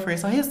 12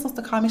 girlfriends." So his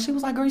sister called me. She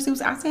was like, "Girl, you see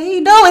what I said? He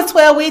know it's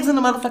 12 wigs in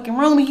the motherfucking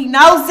room, and he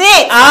knows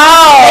it."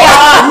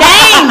 Oh,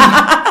 Name.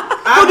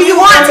 Who do you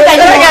want today?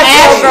 You want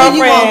Ashley?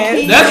 You want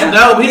Keith? That's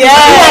dope. You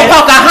want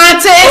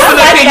Pocahontas? I'm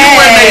like, can you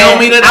wear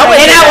Naomi today?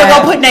 And I would go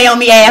put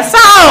Naomi ass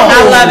on.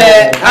 I love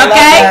it.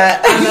 Okay.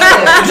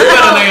 You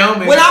better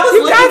Naomi. When I was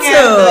You got looking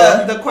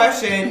at the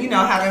question, you know,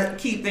 how to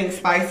keep things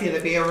spicy in the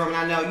bedroom, and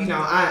I know, you know,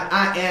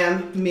 I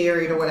am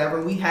married or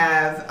whatever. We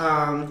have,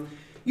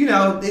 you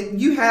know,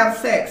 you have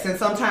sex, and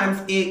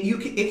sometimes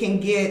it can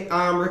get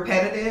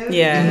repetitive.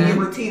 Yeah. It can get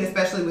routine,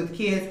 especially with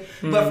kids.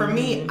 But for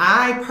me,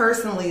 I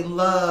personally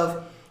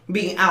love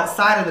being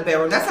outside of the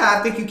bedroom. That's how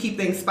I think you keep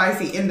things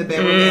spicy in the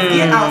bedroom. Is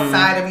get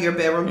outside of your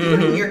bedroom, do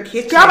it in your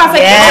kitchen. Girl, I'm about to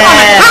say, Yes.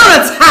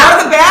 on the countertop.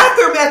 Or the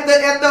bathroom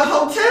at the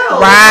hotel.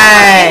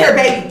 Right. Come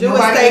here, baby. Do a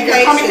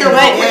staycation. Come here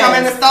real quick. I'm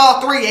in the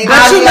stall 3.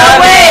 But you know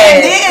what?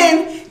 And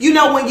then, you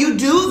know, when you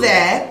do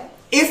that,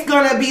 it's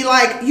gonna be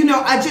like, you know,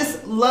 I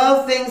just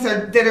love things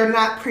that are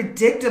not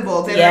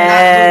predictable, that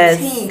Yes.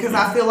 are not routine, because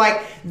I feel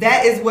like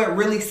that is what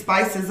really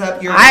spices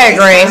up your. I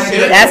agree.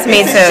 relationship. That's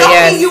me too, Show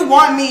yes. me you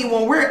want me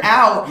when we're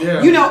out.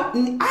 Yeah. You know,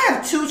 I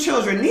have 2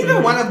 children.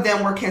 Neither one of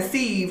them were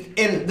conceived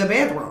in the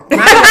bedroom. They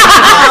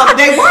weren't.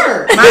 They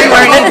were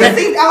weren't either.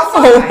 conceived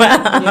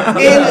outside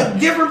in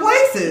different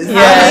places.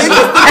 Yeah.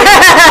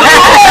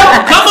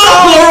 Come on,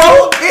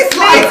 plural. It's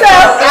like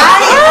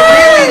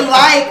I really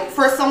like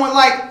for someone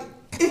like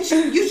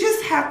you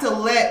just have to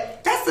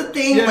let. That's the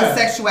thing with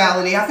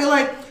sexuality. I feel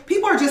like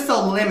people are just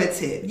so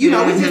limited. You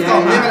know, we just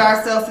don't limit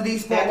ourselves to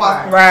these 4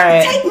 walls.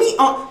 Right. Take me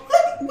on.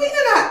 Look, we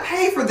did not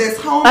pay for this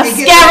home. A and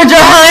get scavenger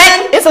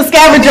hunt. It's a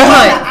scavenger on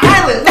hunt. the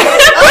island.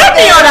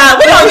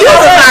 We don't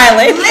use an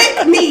island.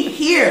 Let me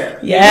hear here.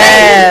 Yeah.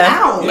 Let me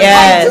out.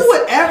 Yes. Like, do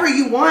whatever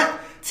you want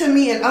to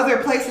me in other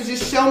places.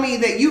 Just show me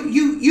that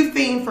you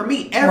fiend for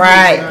me everywhere.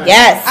 Right.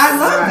 Yes. I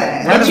love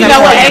that. But you know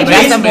what, That's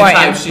Adrian?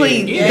 important.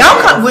 Please,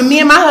 don't come. When me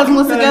and my husband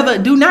was together,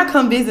 do not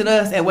come visit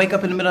us and wake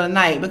up in the middle of the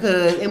night,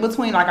 because in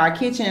between like our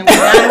kitchen, where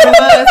dining room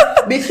was,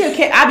 bitch,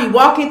 I be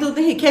walking through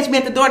he'll catch me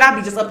at the door, and I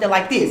be just up there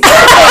like this.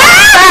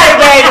 Sorry,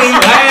 baby.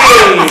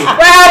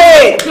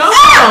 Hey, Right. come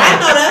on. I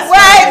know that's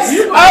Right.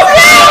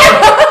 Okay.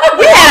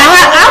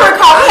 I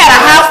recall we had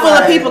a house full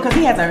of people because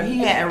he had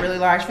a really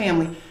large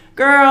family.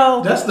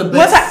 Girl, That's the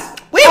what's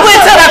best. We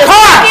went to the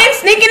car.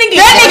 Sneaking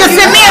again. That nigga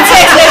sent me a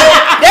text message.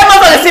 That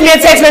motherfucker sent me a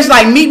text message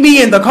like, meet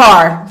me in the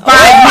car. 5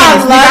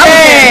 minutes.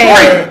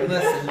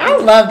 I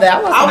love that.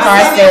 I love I some was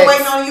car sitting there sex.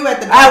 waiting on you at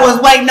the door. I was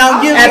waiting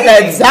on you. At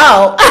the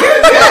door.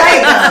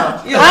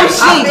 I'm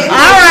chic.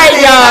 All right,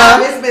 y'all.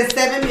 It's been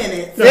 7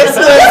 minutes. This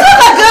was a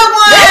good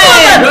one.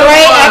 a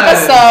great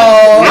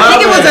episode. I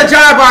think it was a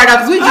jar bar though,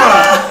 because we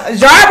drunk.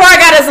 Jar Bar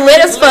got us lit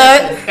as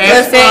fuck.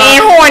 Listen,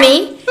 and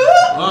horny.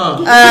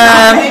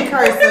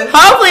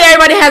 Hopefully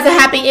everybody has a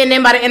happy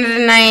ending by the end of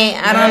the night.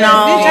 I don't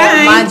know.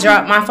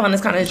 My phone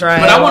is kind of dry.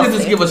 But I want to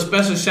just give a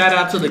special shout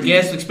out to the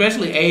guests,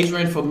 especially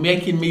Adrian, for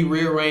making me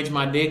rearrange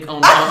my dick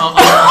on. That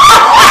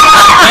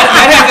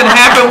hasn't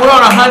happened. We're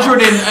on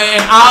 100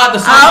 and odd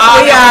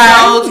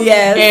episodes.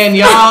 Yes. And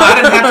y'all, I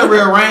didn't have to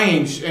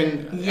rearrange.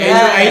 And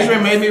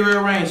Adrian made me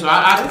rearrange. So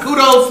I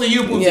kudos to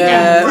you, Bootsy.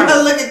 Yeah.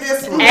 Look at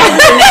this one.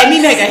 Adrian made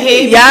me make a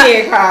heavy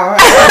hair call.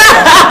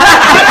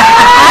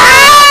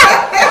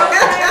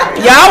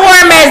 Y'all were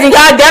amazing.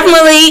 Y'all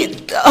definitely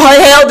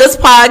held this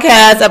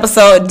podcast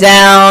episode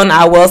down.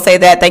 I will say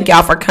that. Thank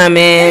y'all for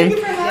coming.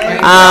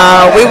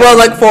 We will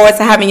look forward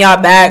to having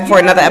y'all back for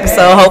another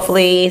episode,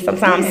 hopefully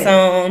sometime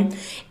soon.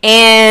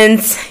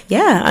 And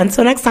yeah,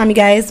 until next time, you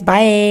guys.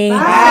 Bye.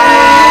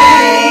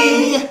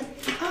 Bye.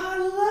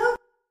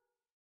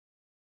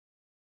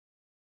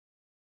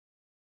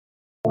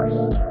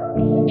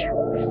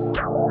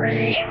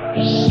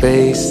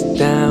 Face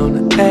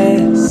down,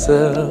 ass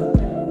up,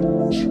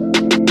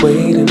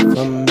 waiting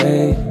for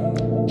me.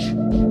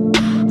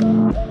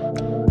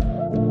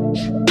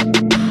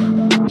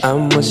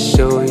 I'ma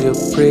show you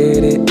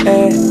pretty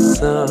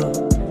ass up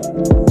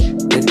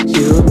that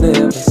you've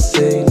never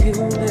seen.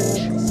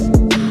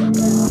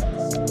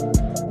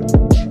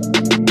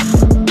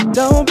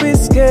 Don't be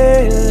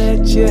scared,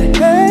 let your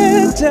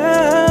head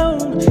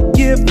down.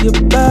 Give your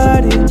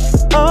body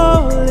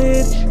all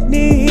it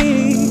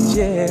needs,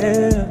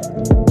 yeah.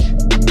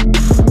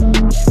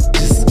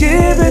 Just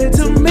give it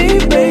to me,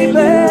 baby,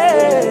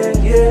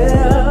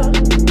 yeah.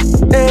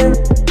 And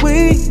we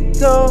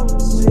gon'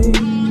 see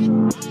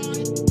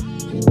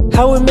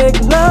how we make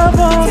love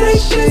on the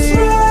sheet. Take this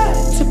ride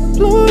to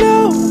Pluto,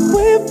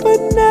 we're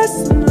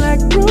finessing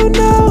like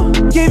Bruno.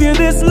 Give you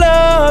this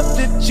love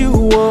that you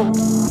want.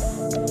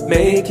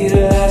 Make it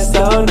last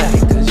all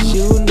night, cause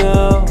you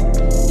know.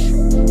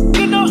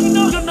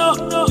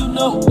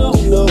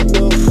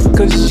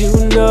 Cause you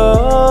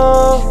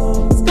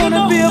know it's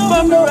gonna be a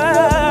fun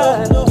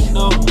ride.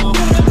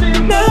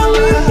 Now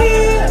we're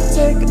here,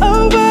 take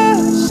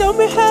over. Show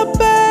me how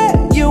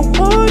bad you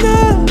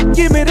wanna.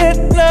 Give me that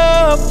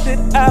love that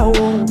I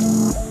want.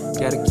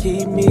 Gotta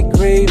keep me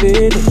craving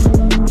it.